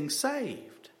people getting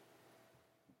saved?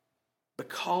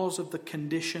 Because of the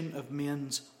condition of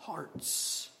men's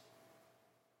hearts.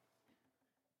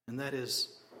 And that is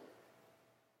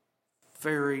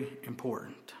very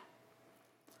important.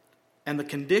 And the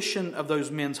condition of those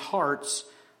men's hearts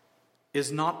is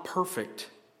not perfect,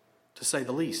 to say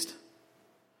the least.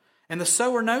 And the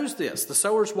sower knows this. The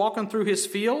sower's walking through his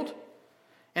field,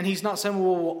 and he's not saying,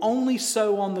 well, we'll only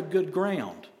sow on the good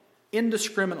ground.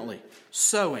 Indiscriminately.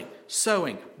 Sowing,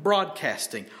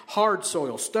 broadcasting, hard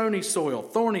soil, stony soil,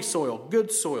 thorny soil,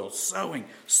 good soil, sowing.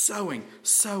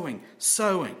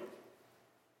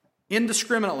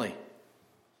 Indiscriminately.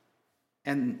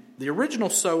 And the original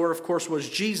sower, of course, was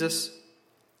Jesus.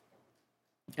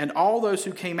 And all those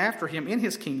who came after him in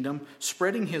his kingdom,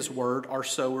 spreading his word, are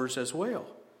sowers as well.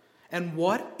 And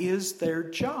what is their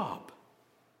job?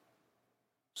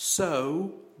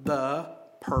 Sow the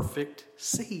perfect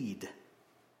seed.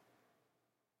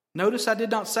 Notice I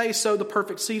did not say sow the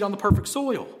perfect seed on the perfect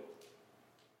soil.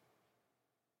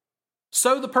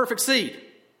 Sow the perfect seed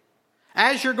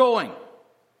as you're going,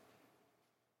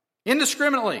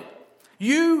 indiscriminately.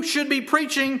 You should be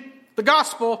preaching the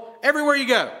gospel everywhere you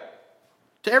go,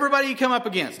 to everybody you come up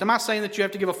against. Am I saying that you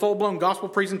have to give a full-blown gospel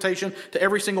presentation to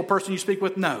every single person you speak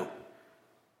with? No.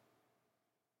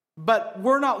 But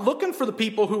we're not looking for the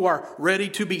people who are ready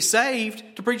to be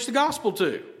saved to preach the gospel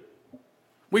to.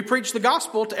 We preach the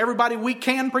gospel to everybody we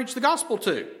can preach the gospel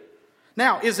to.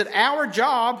 Now, is it our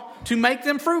job to make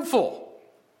them fruitful?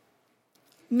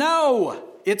 No,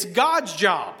 it's God's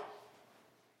job.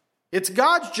 It's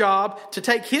God's job to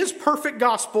take his perfect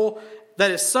gospel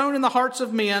that is sown in the hearts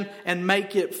of men and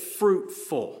make it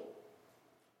fruitful.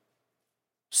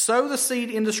 Sow the seed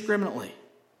indiscriminately.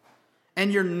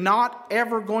 And you're not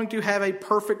ever going to have a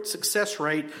perfect success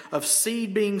rate of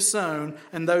seed being sown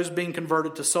and those being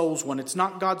converted to souls when it's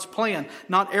not God's plan.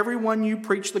 Not everyone you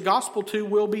preach the gospel to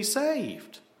will be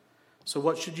saved. So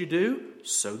what should you do?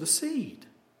 Sow the seed.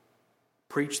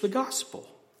 Preach the gospel.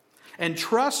 And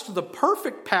trust the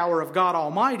perfect power of God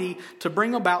Almighty to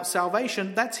bring about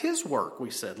salvation. That's his work,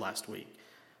 we said last week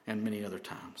and many other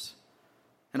times.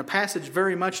 In a passage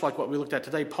very much like what we looked at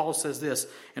today, Paul says this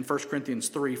in 1 Corinthians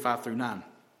 3, 5 through 9.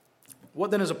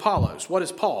 What then is Apollos? What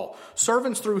is Paul?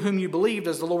 Servants through whom you believed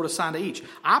as the Lord assigned to each.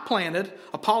 I planted,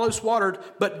 Apollos watered,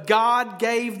 but God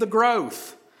gave the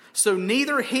growth. So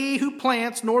neither he who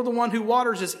plants nor the one who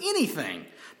waters is anything,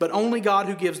 but only God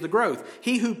who gives the growth.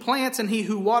 He who plants and he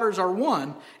who waters are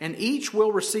one, and each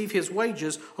will receive his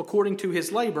wages according to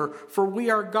his labor, for we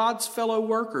are God's fellow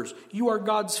workers. You are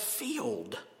God's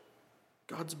field.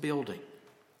 God's building.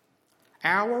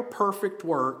 Our perfect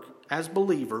work as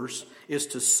believers is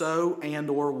to sow and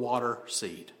or water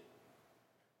seed.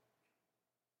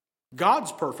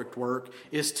 God's perfect work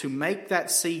is to make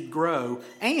that seed grow,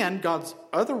 and God's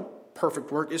other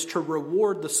perfect work is to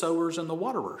reward the sowers and the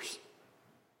waterers.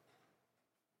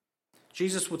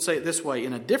 Jesus would say it this way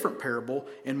in a different parable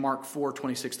in Mark 4,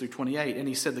 26 through 28. And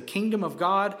he said, the kingdom of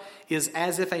God is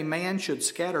as if a man should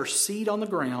scatter seed on the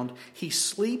ground. He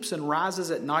sleeps and rises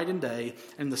at night and day,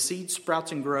 and the seed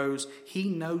sprouts and grows. He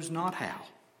knows not how.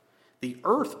 The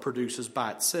earth produces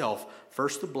by itself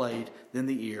first the blade, then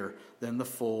the ear, then the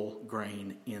full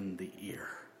grain in the ear.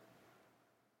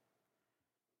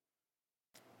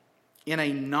 In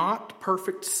a not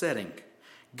perfect setting,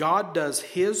 God does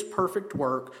his perfect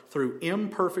work through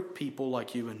imperfect people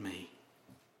like you and me.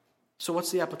 So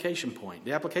what's the application point?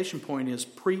 The application point is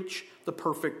preach the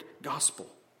perfect gospel.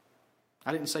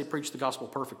 I didn't say preach the gospel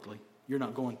perfectly. You're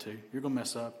not going to. You're going to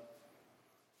mess up.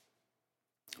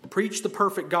 Preach the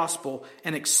perfect gospel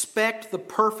and expect the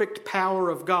perfect power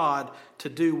of God to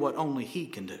do what only he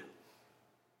can do.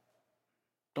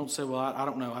 Don't say, well, I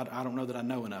don't know. I don't know that I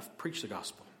know enough. Preach the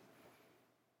gospel.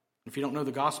 If you don't know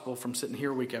the gospel from sitting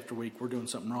here week after week, we're doing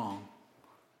something wrong.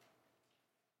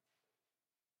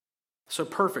 So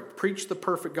perfect. Preach the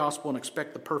perfect gospel and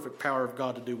expect the perfect power of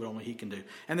God to do what only he can do.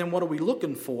 And then what are we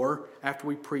looking for after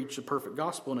we preach the perfect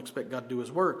gospel and expect God to do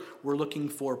his work? We're looking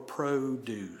for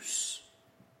produce.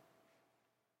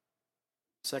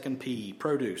 Second P,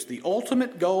 produce. The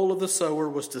ultimate goal of the sower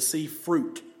was to see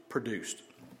fruit produced.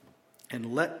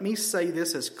 And let me say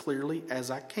this as clearly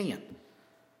as I can.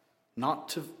 Not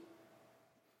to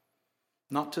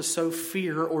sow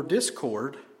fear or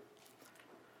discord,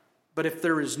 but if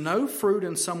there is no fruit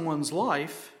in someone's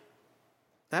life,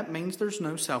 that means there's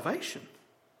no salvation.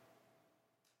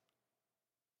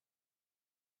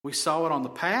 We saw it on the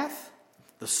path,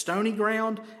 the stony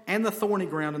ground, and the thorny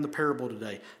ground in the parable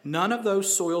today. None of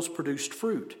those soils produced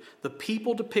fruit. The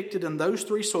people depicted in those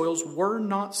three soils were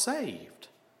not saved.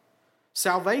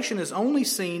 Salvation is only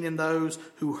seen in those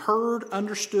who heard,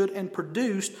 understood, and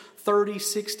produced 30,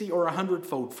 60, or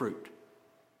 100-fold fruit.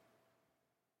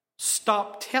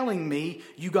 Stop telling me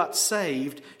you got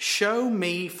saved. Show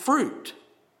me fruit.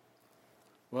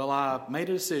 Well, I made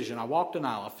a decision. I walked an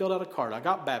aisle. I filled out a card. I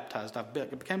got baptized. I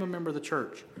became a member of the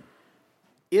church.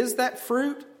 Is that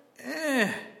fruit?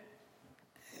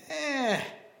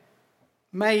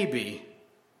 Maybe.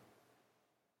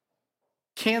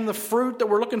 Can the fruit that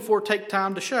we're looking for take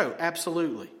time to show?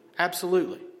 Absolutely.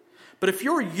 Absolutely. But if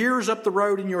you're years up the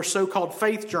road in your so-called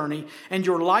faith journey and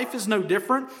your life is no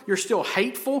different, you're still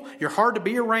hateful, you're hard to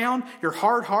be around, your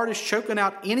hard heart is choking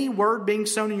out any word being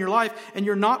sown in your life, and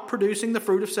you're not producing the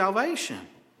fruit of salvation.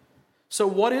 So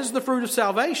what is the fruit of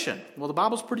salvation? Well, the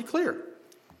Bible's pretty clear.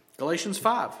 Galatians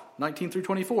 5, 19 through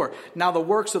 24. Now the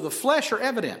works of the flesh are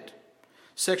evident.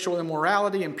 Sexual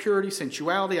immorality, impurity,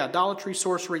 sensuality, idolatry,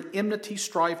 sorcery, enmity,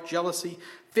 strife, jealousy,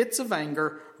 fits of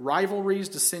anger, rivalries,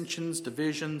 dissensions,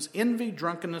 divisions, envy,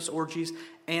 drunkenness, orgies,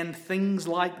 and things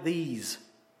like these.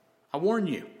 I warn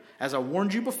you, as I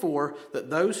warned you before, that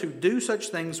those who do such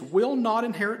things will not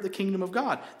inherit the kingdom of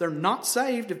God. They're not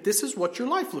saved if this is what your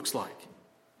life looks like.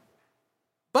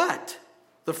 But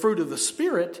the fruit of the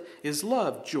Spirit is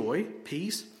love, joy,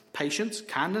 peace, patience,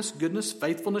 kindness, goodness,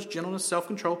 faithfulness, gentleness,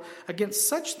 self-control. Against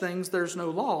such things there's no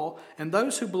law, and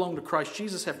those who belong to Christ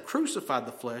Jesus have crucified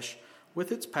the flesh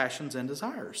with its passions and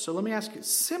desires. So let me ask you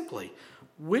simply,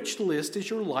 which list is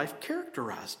your life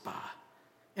characterized by?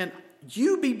 And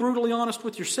you be brutally honest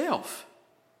with yourself.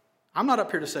 I'm not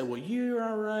up here to say, well, you're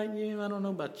all right, I don't know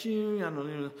about you. I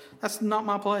don't know. That's not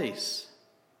my place.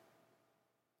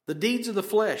 The deeds of the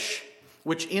flesh,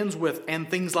 which ends with, and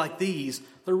things like these,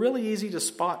 they're really easy to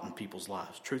spot in people's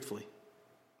lives, truthfully.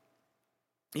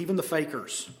 Even the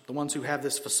fakers, the ones who have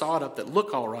this facade up that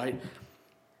look all right,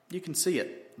 you can see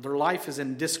it. Their life is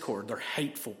in discord. They're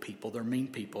hateful people. They're mean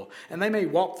people. And they may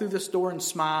walk through this door and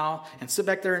smile and sit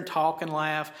back there and talk and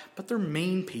laugh, but they're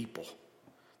mean people.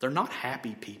 They're not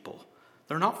happy people.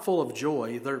 They're not full of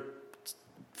joy. They're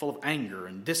full of anger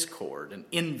and discord and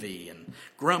envy and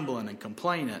grumbling and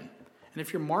complaining. And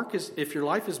if your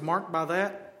life is marked by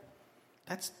that,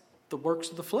 that's the works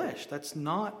of the flesh. That's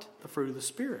not the fruit of the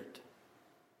Spirit.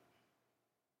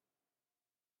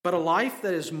 But a life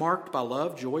that is marked by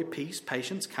love, joy, peace,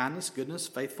 patience, kindness, goodness,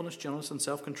 faithfulness, gentleness, and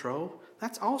self-control,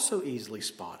 that's also easily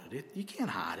spotted. You can't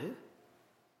hide it.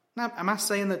 Now, am I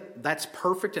saying that that's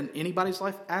perfect in anybody's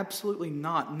life? Absolutely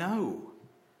not. No.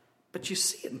 But you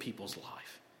see it in people's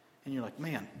life. And you're like,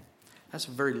 man, that's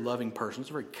a very loving person. It's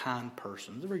a very kind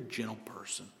person. It's a very gentle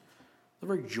person. It's a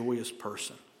very joyous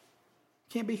person.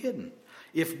 Can't be hidden.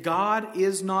 If God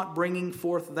is not bringing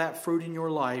forth that fruit in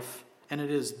your life, and it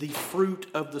is the fruit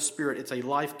of the Spirit, it's a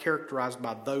life characterized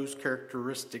by those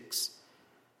characteristics.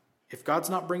 If God's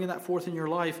not bringing that forth in your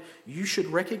life, you should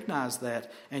recognize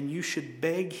that, and you should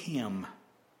beg Him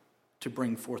to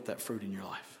bring forth that fruit in your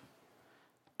life.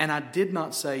 And I did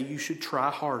not say you should try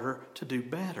harder to do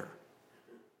better.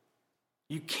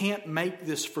 You can't make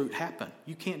this fruit happen.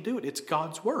 You can't do it. It's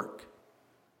God's work.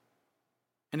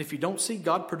 And if you don't see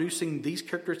God producing these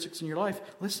characteristics in your life,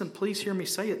 listen, please hear me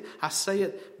say it. I say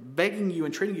it begging you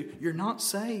and treating you. You're not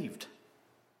saved.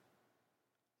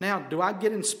 Now, do I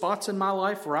get in spots in my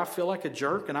life where I feel like a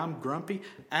jerk and I'm grumpy?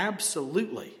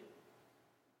 Absolutely.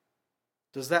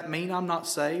 Does that mean I'm not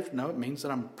saved? No, it means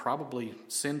that I'm probably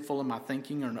sinful in my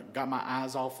thinking or got my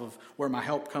eyes off of where my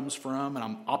help comes from and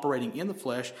I'm operating in the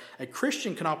flesh. A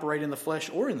Christian can operate in the flesh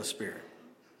or in the Spirit.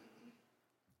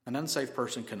 An unsaved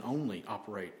person can only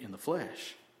operate in the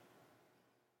flesh.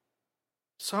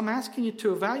 So I'm asking you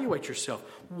to evaluate yourself.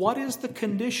 What is the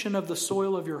condition of the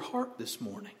soil of your heart this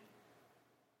morning?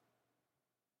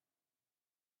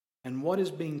 And what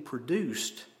is being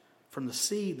produced from the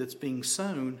seed that's being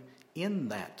sown in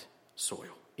that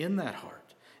soil, in that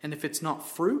heart? And if it's not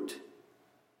fruit,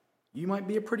 you might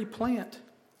be a pretty plant,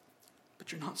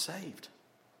 but you're not saved.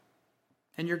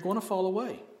 And you're going to fall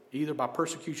away, either by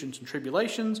persecutions and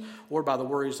tribulations or by the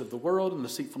worries of the world and the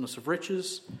deceitfulness of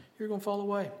riches. You're going to fall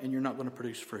away and you're not going to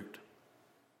produce fruit.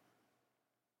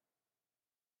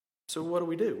 So what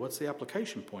do? What's the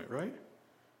application point, right?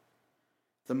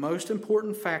 The most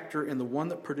important factor in the one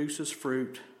that produces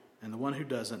fruit and the one who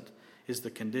doesn't is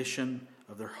the condition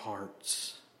of their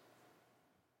hearts.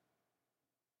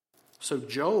 So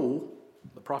Joel,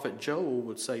 the prophet Joel,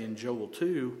 would say in Joel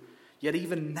 2, "Yet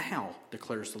even now,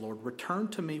 declares the Lord, return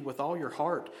to me with all your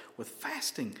heart, with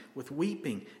fasting, with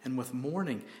weeping, and with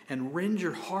mourning, and rend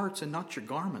your hearts and not your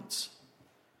garments.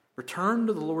 Return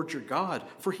to the Lord your God,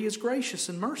 for He is gracious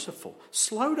and merciful,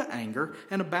 slow to anger,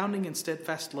 and abounding in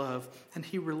steadfast love, and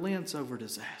He relents over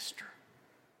disaster."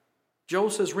 Joel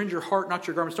says, rend your heart, not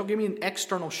your garments. Don't give me an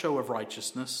external show of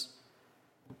righteousness.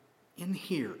 In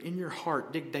here, in your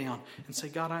heart, dig down and say,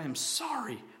 God, I am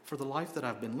sorry for the life that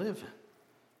I've been living.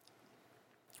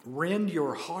 Rend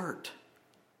your heart.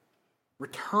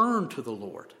 Return to the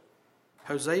Lord.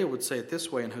 Hosea would say it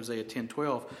this way in Hosea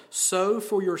 10:12. Sow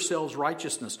for yourselves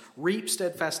righteousness. Reap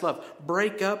steadfast love.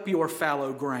 Break up your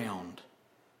fallow ground.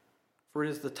 For it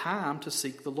is the time to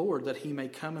seek the Lord, that He may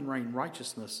come and rain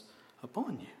righteousness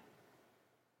upon you.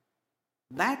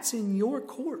 That's in your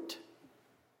court.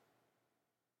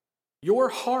 Your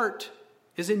heart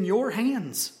is in your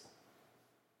hands.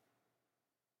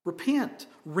 Repent.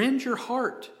 Rend your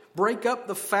heart. Break up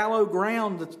the fallow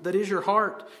ground that is your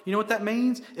heart. You know what that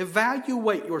means?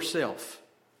 Evaluate yourself.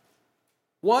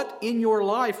 What in your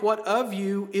life, what of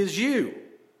you is you?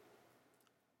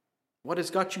 What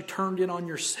has got you turned in on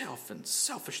yourself and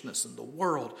selfishness and the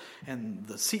world and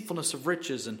the deceitfulness of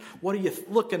riches? And what are you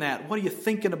looking at? What are you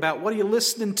thinking about? What are you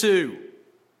listening to?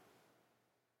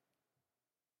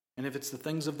 And if it's the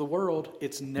things of the world,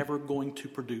 it's never going to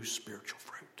produce spiritual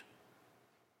fruit.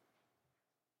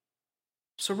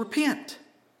 So repent.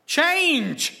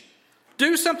 Change.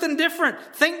 Do something different.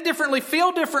 Think differently.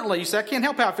 Feel differently. You say, I can't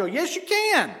help how I feel. Yes, you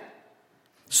can.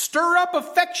 Stir up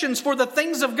affections for the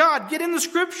things of God. Get in the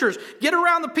Scriptures. Get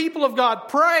around the people of God.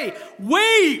 Pray.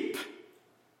 Weep.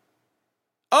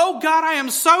 Oh God, I am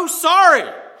so sorry.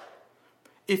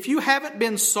 If you haven't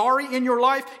been sorry in your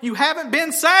life, you haven't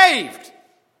been saved.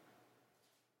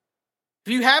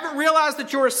 If you haven't realized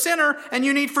that you're a sinner and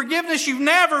you need forgiveness, you've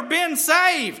never been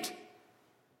saved.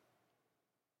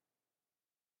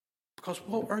 Because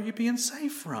what are you being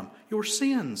saved from? Your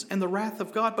sins and the wrath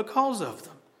of God because of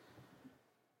them.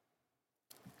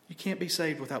 You can't be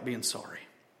saved without being sorry.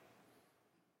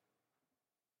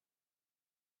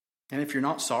 And if you're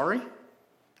not sorry,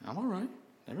 I'm all right.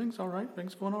 Everything's all right.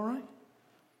 Everything's going all right.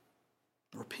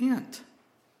 Repent.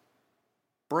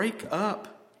 Break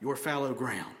up your fallow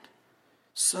ground.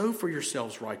 Sow for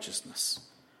yourselves righteousness.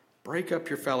 Break up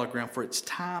your fallow ground, for it's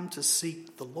time to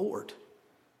seek the Lord.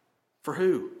 For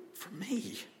who? For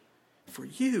me. For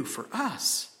you. For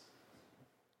us.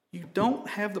 You don't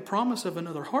have the promise of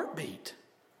another heartbeat.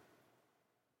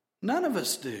 None of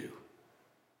us do.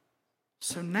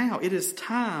 So now it is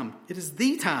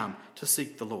the time to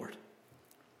seek the Lord.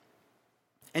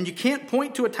 And you can't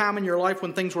point to a time in your life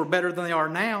when things were better than they are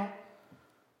now.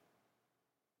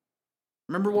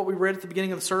 Remember what we read at the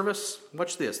beginning of the service?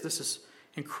 Watch this. This is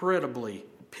incredibly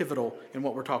pivotal in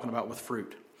what we're talking about with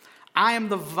fruit. I am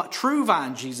the true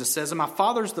vine, Jesus says, and my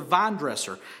Father's the vine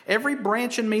dresser. Every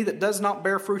branch in me that does not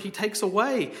bear fruit, he takes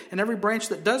away. And every branch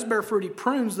that does bear fruit, he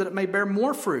prunes that it may bear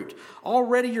more fruit.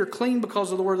 Already you're clean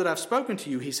because of the word that I've spoken to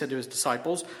you, he said to his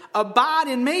disciples. Abide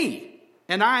in me,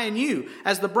 and I in you.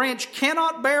 As the branch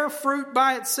cannot bear fruit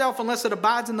by itself unless it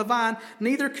abides in the vine,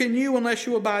 neither can you unless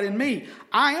you abide in me.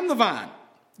 I am the vine.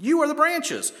 You are the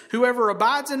branches. Whoever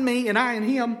abides in me and I in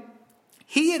him,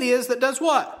 he it is that does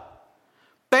what?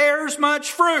 Bears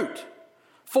much fruit.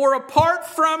 For apart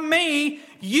from me,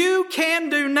 you can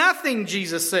do nothing,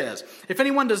 Jesus says. If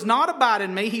anyone does not abide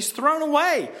in me, he's thrown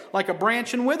away like a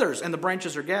branch and withers, and the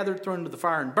branches are gathered, thrown into the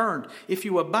fire, and burned. If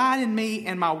you abide in me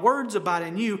and my words abide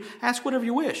in you, ask whatever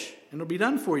you wish, and it'll be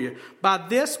done for you. By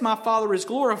this my Father is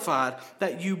glorified,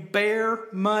 that you bear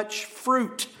much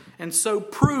fruit, and so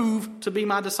prove to be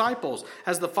my disciples.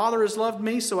 As the Father has loved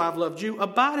me, so I've loved you.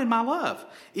 Abide in my love.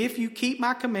 If you keep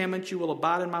my commandments, you will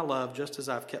abide in my love, just as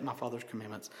I've kept my Father's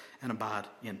commandments and abide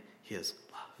in his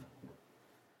love.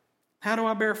 How do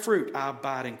I bear fruit? I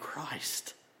abide in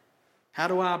Christ. How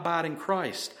do I abide in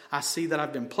Christ? I see that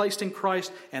I've been placed in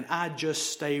Christ, and I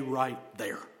just stay right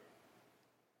there.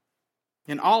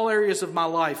 In all areas of my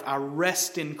life, I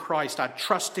rest in Christ, I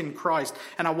trust in Christ,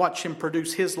 and I watch him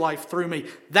produce his life through me.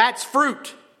 That's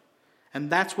fruit. And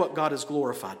that's what God is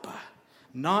glorified by.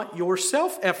 Not your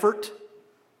self-effort,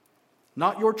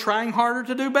 not your trying harder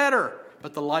to do better,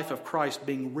 but the life of Christ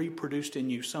being reproduced in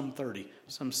you, some 30,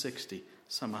 some 60,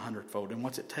 some 100-fold. And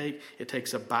what's it take? It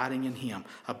takes abiding in him,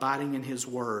 abiding in his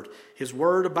word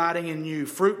abiding in you,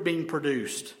 fruit being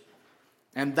produced,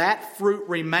 and that fruit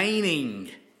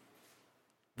remaining.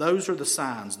 Those are the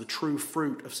signs, the true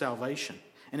fruit of salvation.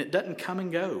 And it doesn't come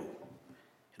and go.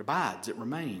 It abides, it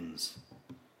remains.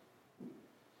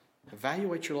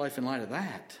 Evaluate your life in light of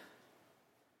that,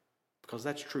 because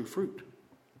that's true fruit.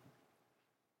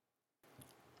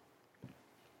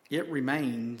 It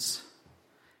remains,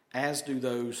 as do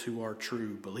those who are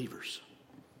true believers.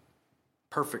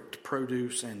 Perfect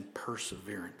produce and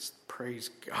perseverance. Praise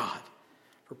God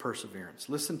for perseverance.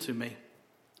 Listen to me.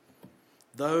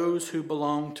 Those who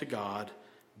belong to God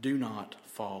do not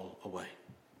fall away.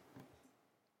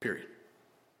 Period.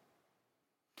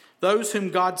 Those whom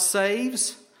God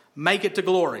saves make it to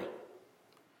glory.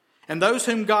 And those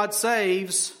whom God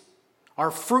saves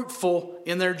are fruitful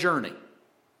in their journey.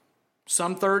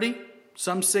 Some 30,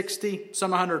 some 60,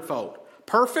 some 100-fold.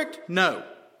 Perfect? No.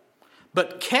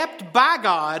 But kept by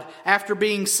God after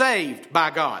being saved by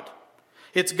God.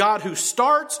 It's God who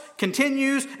starts,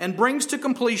 continues, and brings to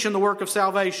completion the work of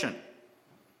salvation.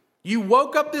 You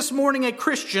woke up this morning a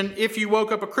Christian if you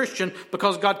woke up a Christian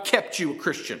because God kept you a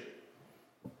Christian.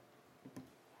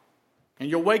 And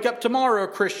you'll wake up tomorrow a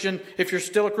Christian if you're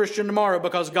still a Christian tomorrow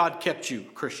because God kept you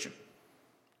a Christian.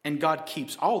 And God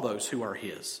keeps all those who are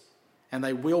His. And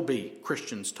they will be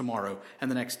Christians tomorrow and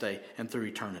the next day and through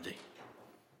eternity.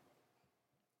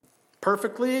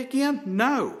 Perfectly again?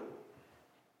 No.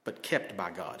 But kept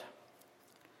by God.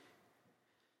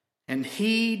 And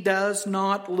He does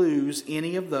not lose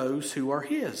any of those who are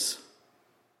His.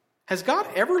 Has God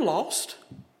ever lost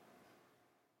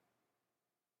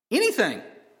anything?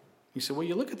 You say, well,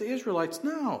 you look at the Israelites.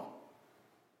 No.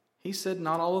 He said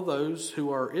not all of those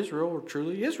who are Israel are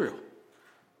truly Israel.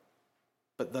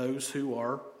 But those who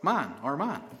are mine are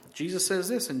mine. Jesus says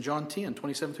this in John 10,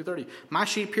 27 through 30. My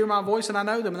sheep hear my voice and I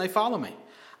know them and they follow me.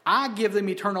 I give them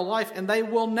eternal life and they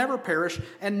will never perish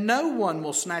and no one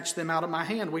will snatch them out of my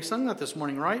hand. We sung that this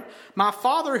morning, right? My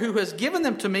Father who has given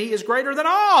them to me is greater than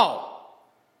all.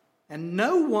 And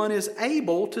no one is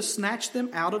able to snatch them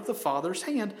out of the Father's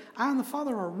hand. I and the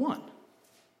Father are one.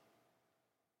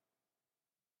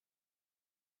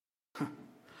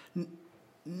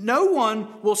 No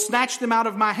one will snatch them out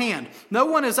of my hand. No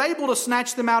one is able to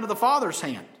snatch them out of the Father's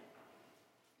hand.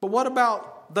 But what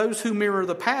about those who mirror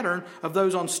the pattern of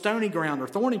those on stony ground or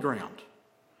thorny ground?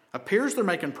 Appears they're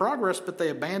making progress, but they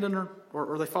abandon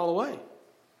or they fall away.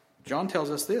 John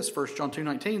tells us this, 1 John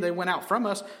 2:19, they went out from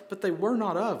us, but they were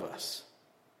not of us.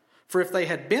 For if they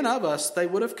had been of us, they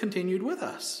would have continued with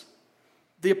us.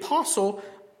 The apostle,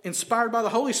 inspired by the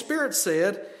Holy Spirit,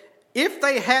 said, if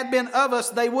they had been of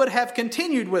us, they would have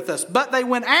continued with us. But they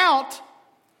went out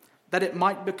that it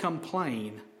might become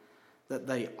plain that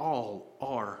they all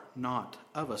are not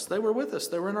of us. They were with us.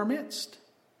 They were in our midst.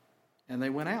 And they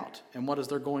went out. And what does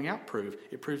their going out prove?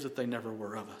 It proves that they never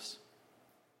were of us.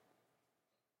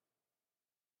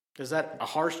 Is that a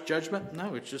harsh judgment?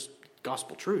 No, it's just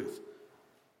gospel truth.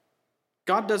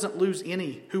 God doesn't lose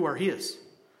any who are His.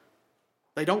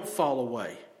 They don't fall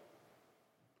away.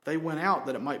 They went out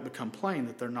that it might become plain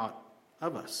that they're not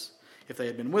of us. If they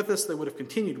had been with us, they would have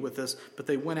continued with us, but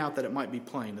they went out that it might be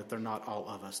plain that they're not all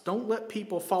of us. Don't let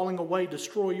people falling away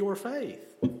destroy your faith.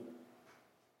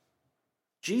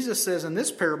 Jesus says in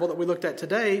this parable that we looked at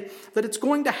today that it's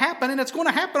going to happen, and it's going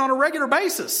to happen on a regular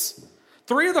basis.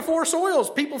 3 of the 4 soils,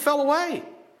 people fell away.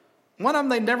 One of them,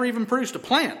 they never even produced a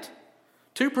plant.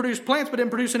 2 produced plants but didn't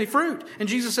produce any fruit. And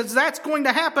Jesus says that's going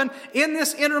to happen in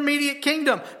this intermediate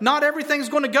kingdom. Not everything's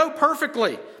going to go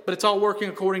perfectly, but it's all working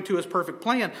according to His perfect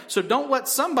plan. So don't let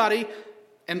somebody,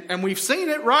 and we've seen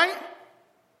it, right?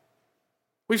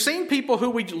 We've seen people who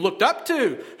we looked up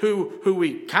to, who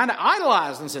we kind of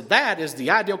idolized and said, that is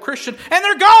the ideal Christian, and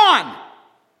they're gone.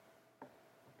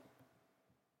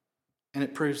 And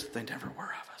it proves that they never were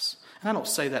of us. And I don't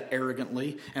say that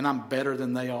arrogantly, and I'm better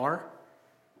than they are.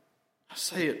 I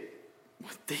say it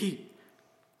with deep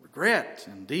regret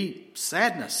and deep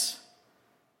sadness.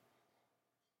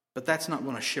 But that's not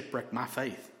going to shipwreck my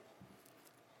faith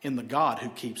in the God who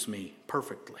keeps me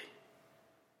perfectly.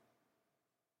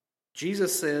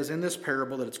 Jesus says in this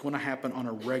parable that it's going to happen on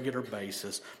a regular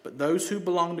basis. But those who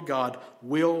belong to God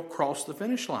will cross the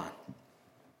finish line.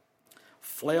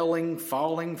 Flailing,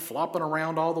 falling, flopping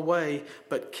around all the way,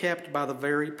 but kept by the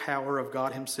very power of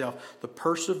God Himself. The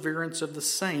perseverance of the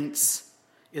saints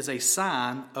is a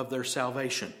sign of their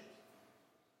salvation.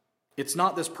 It's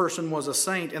not this person was a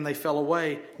saint and they fell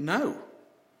away. No.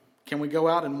 Can we go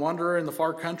out and wander in the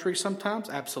far country sometimes?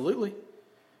 Absolutely.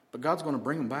 But God's going to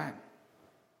bring them back.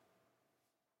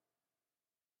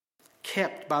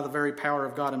 Kept by the very power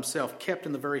of God Himself. Kept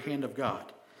in the very hand of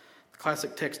God. The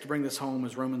classic text to bring this home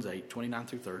is Romans 8, 29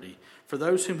 through 30. For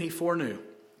those whom He foreknew,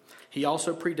 He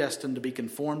also predestined to be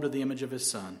conformed to the image of His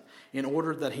Son, in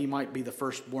order that He might be the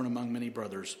firstborn among many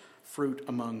brothers, fruit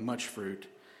among much fruit.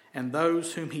 And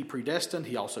those whom He predestined,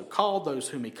 He also called. Those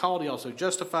whom He called, He also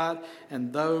justified.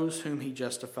 And those whom He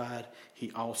justified,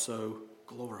 He also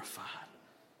glorified.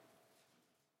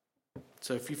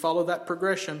 So if you follow that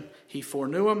progression, He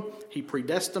foreknew them. He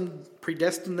predestined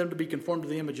them to be conformed to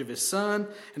the image of His Son.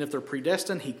 And if they're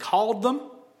predestined, He called them.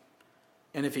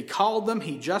 And if He called them,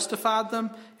 He justified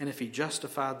them. And if He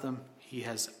justified them, He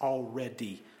has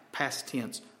already, past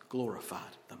tense,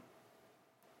 glorified them.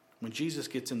 When Jesus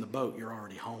gets in the boat, you're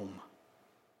already home.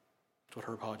 That's what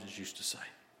Herb Hodges used to say.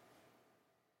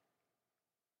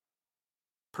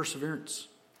 Perseverance.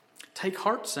 Take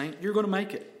heart, saint. You're going to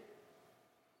make it.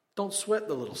 Don't sweat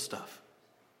the little stuff.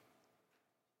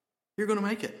 You're going to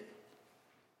make it.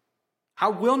 I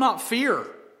will not fear.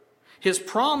 His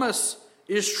promise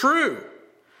is true.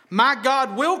 My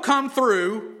God will come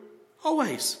through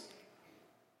always.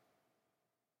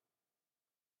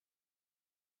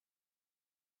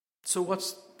 So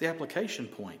what's the application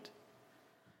point?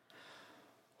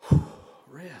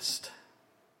 Rest.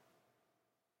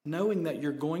 knowing that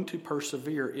you're going to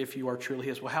persevere if you are truly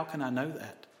His. Well, how can I know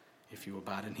that? If you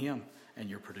abide in Him and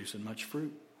you're producing much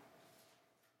fruit.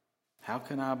 How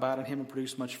can I abide in Him and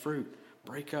produce much fruit?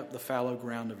 Break up the fallow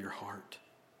ground of your heart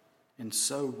and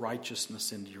sow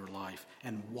righteousness into your life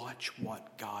and watch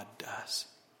what God does.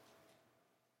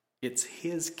 It's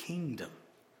His kingdom,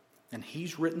 and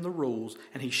He's written the rules,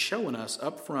 and He's showing us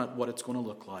up front what it's going to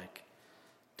look like.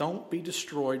 Don't be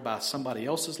destroyed by somebody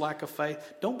else's lack of faith.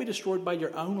 Don't be destroyed by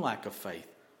your own lack of faith.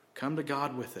 Come to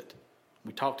God with it.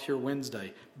 We talked here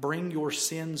Wednesday. Bring your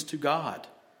sins to God.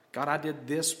 God, I did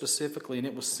this specifically, and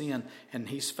it was sin, and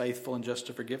He's faithful and just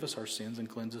to forgive us our sins and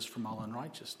cleanse us from all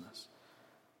unrighteousness.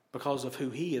 Because of who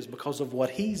He is, because of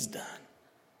what He's done.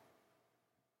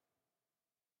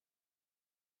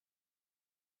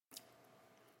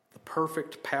 The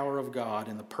perfect power of God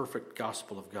and the perfect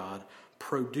gospel of God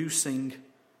producing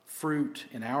fruit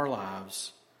in our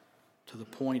lives to the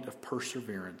point of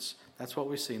perseverance. That's what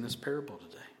we see in this parable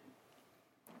today.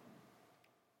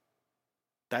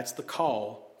 That's the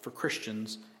call for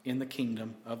Christians in the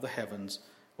kingdom of the heavens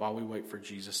while we wait for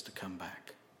Jesus to come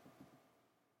back.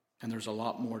 And there's a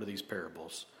lot more to these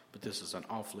parables, but this is an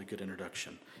awfully good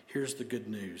introduction. Here's the good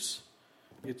news.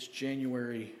 It's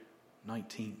January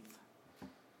 19th.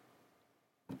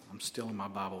 I'm still in my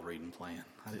Bible reading plan.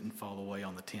 I didn't fall away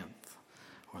on the 10th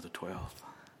or the 12th.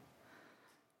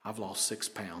 I've lost 6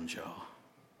 pounds, y'all.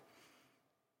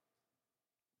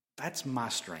 That's my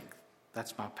strength.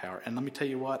 That's my power. And let me tell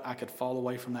you what, I could fall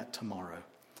away from that tomorrow.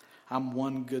 I'm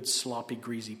one good sloppy,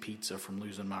 greasy pizza from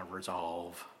losing my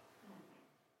resolve.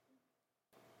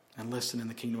 And listen, in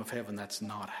the kingdom of heaven, that's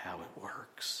not how it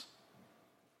works.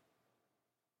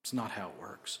 It's not how it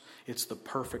works. It's the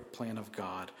perfect plan of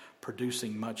God,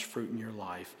 producing much fruit in your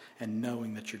life and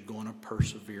knowing that you're going to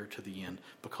persevere to the end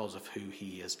because of who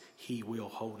He is. He will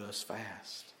hold us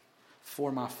fast.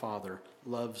 For my Father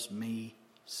loves me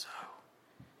so.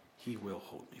 He will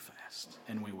hold me fast,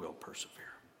 and we will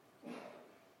persevere.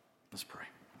 Let's pray.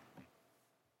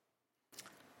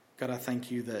 God, I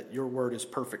thank You that Your word is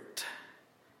perfect,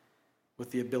 with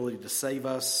the ability to save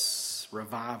us,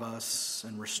 revive us,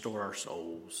 and restore our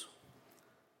souls.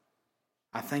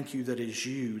 I thank You that it is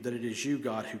You,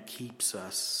 God, who keeps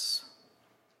us.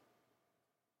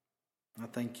 I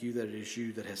thank You that it is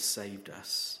You that has saved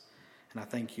us. And I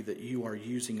thank You that You are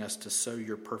using us to sow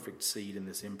Your perfect seed in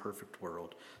this imperfect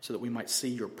world so that we might see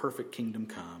Your perfect kingdom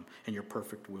come and Your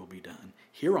perfect will be done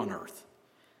here on earth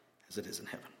as it is in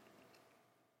heaven.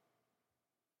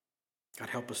 God,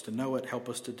 help us to know it, help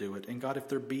us to do it. And God, if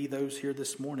there be those here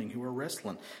this morning who are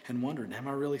wrestling and wondering, am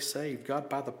I really saved? God,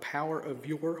 by the power of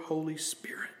Your Holy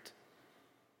Spirit,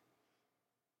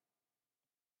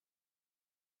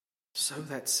 sow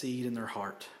that seed in their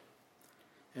heart.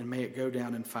 And may it go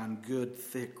down and find good,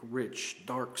 thick, rich,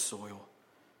 dark soil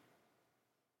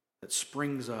that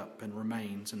springs up and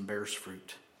remains and bears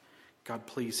fruit. God,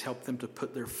 please help them to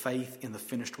put their faith in the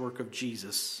finished work of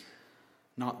Jesus,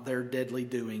 not their deadly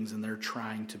doings and their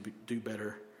trying to do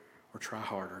better or try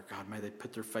harder. God, may they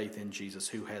put their faith in Jesus,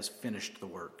 who has finished the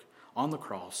work on the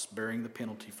cross, bearing the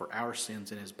penalty for our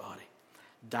sins in His body,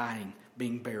 dying,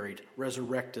 being buried,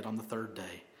 resurrected on the third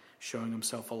day, showing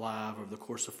Himself alive over the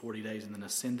course of 40 days, and then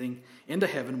ascending into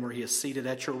heaven where He is seated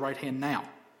at Your right hand now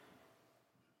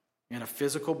in a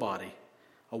physical body,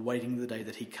 awaiting the day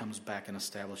that He comes back and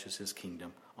establishes His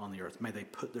kingdom on the earth. May they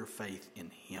put their faith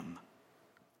in Him.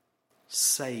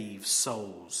 Save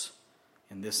souls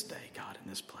in this day, God, in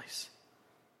this place.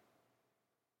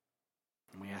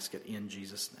 And we ask it in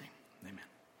Jesus' name. Amen.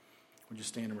 Would you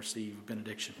stand and receive a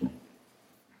benediction?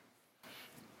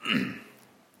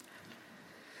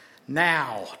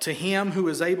 Now, to Him who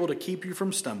is able to keep you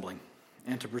from stumbling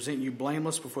and to present you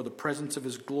blameless before the presence of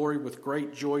His glory with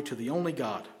great joy, to the only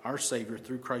God, our Savior,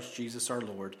 through Christ Jesus our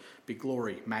Lord, be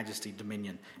glory, majesty,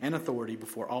 dominion, and authority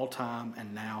before all time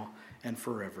and now and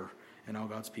forever. And all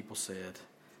God's people said,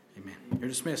 amen. You're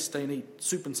dismissed. Stay and eat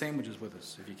soup and sandwiches with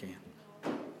us if you can.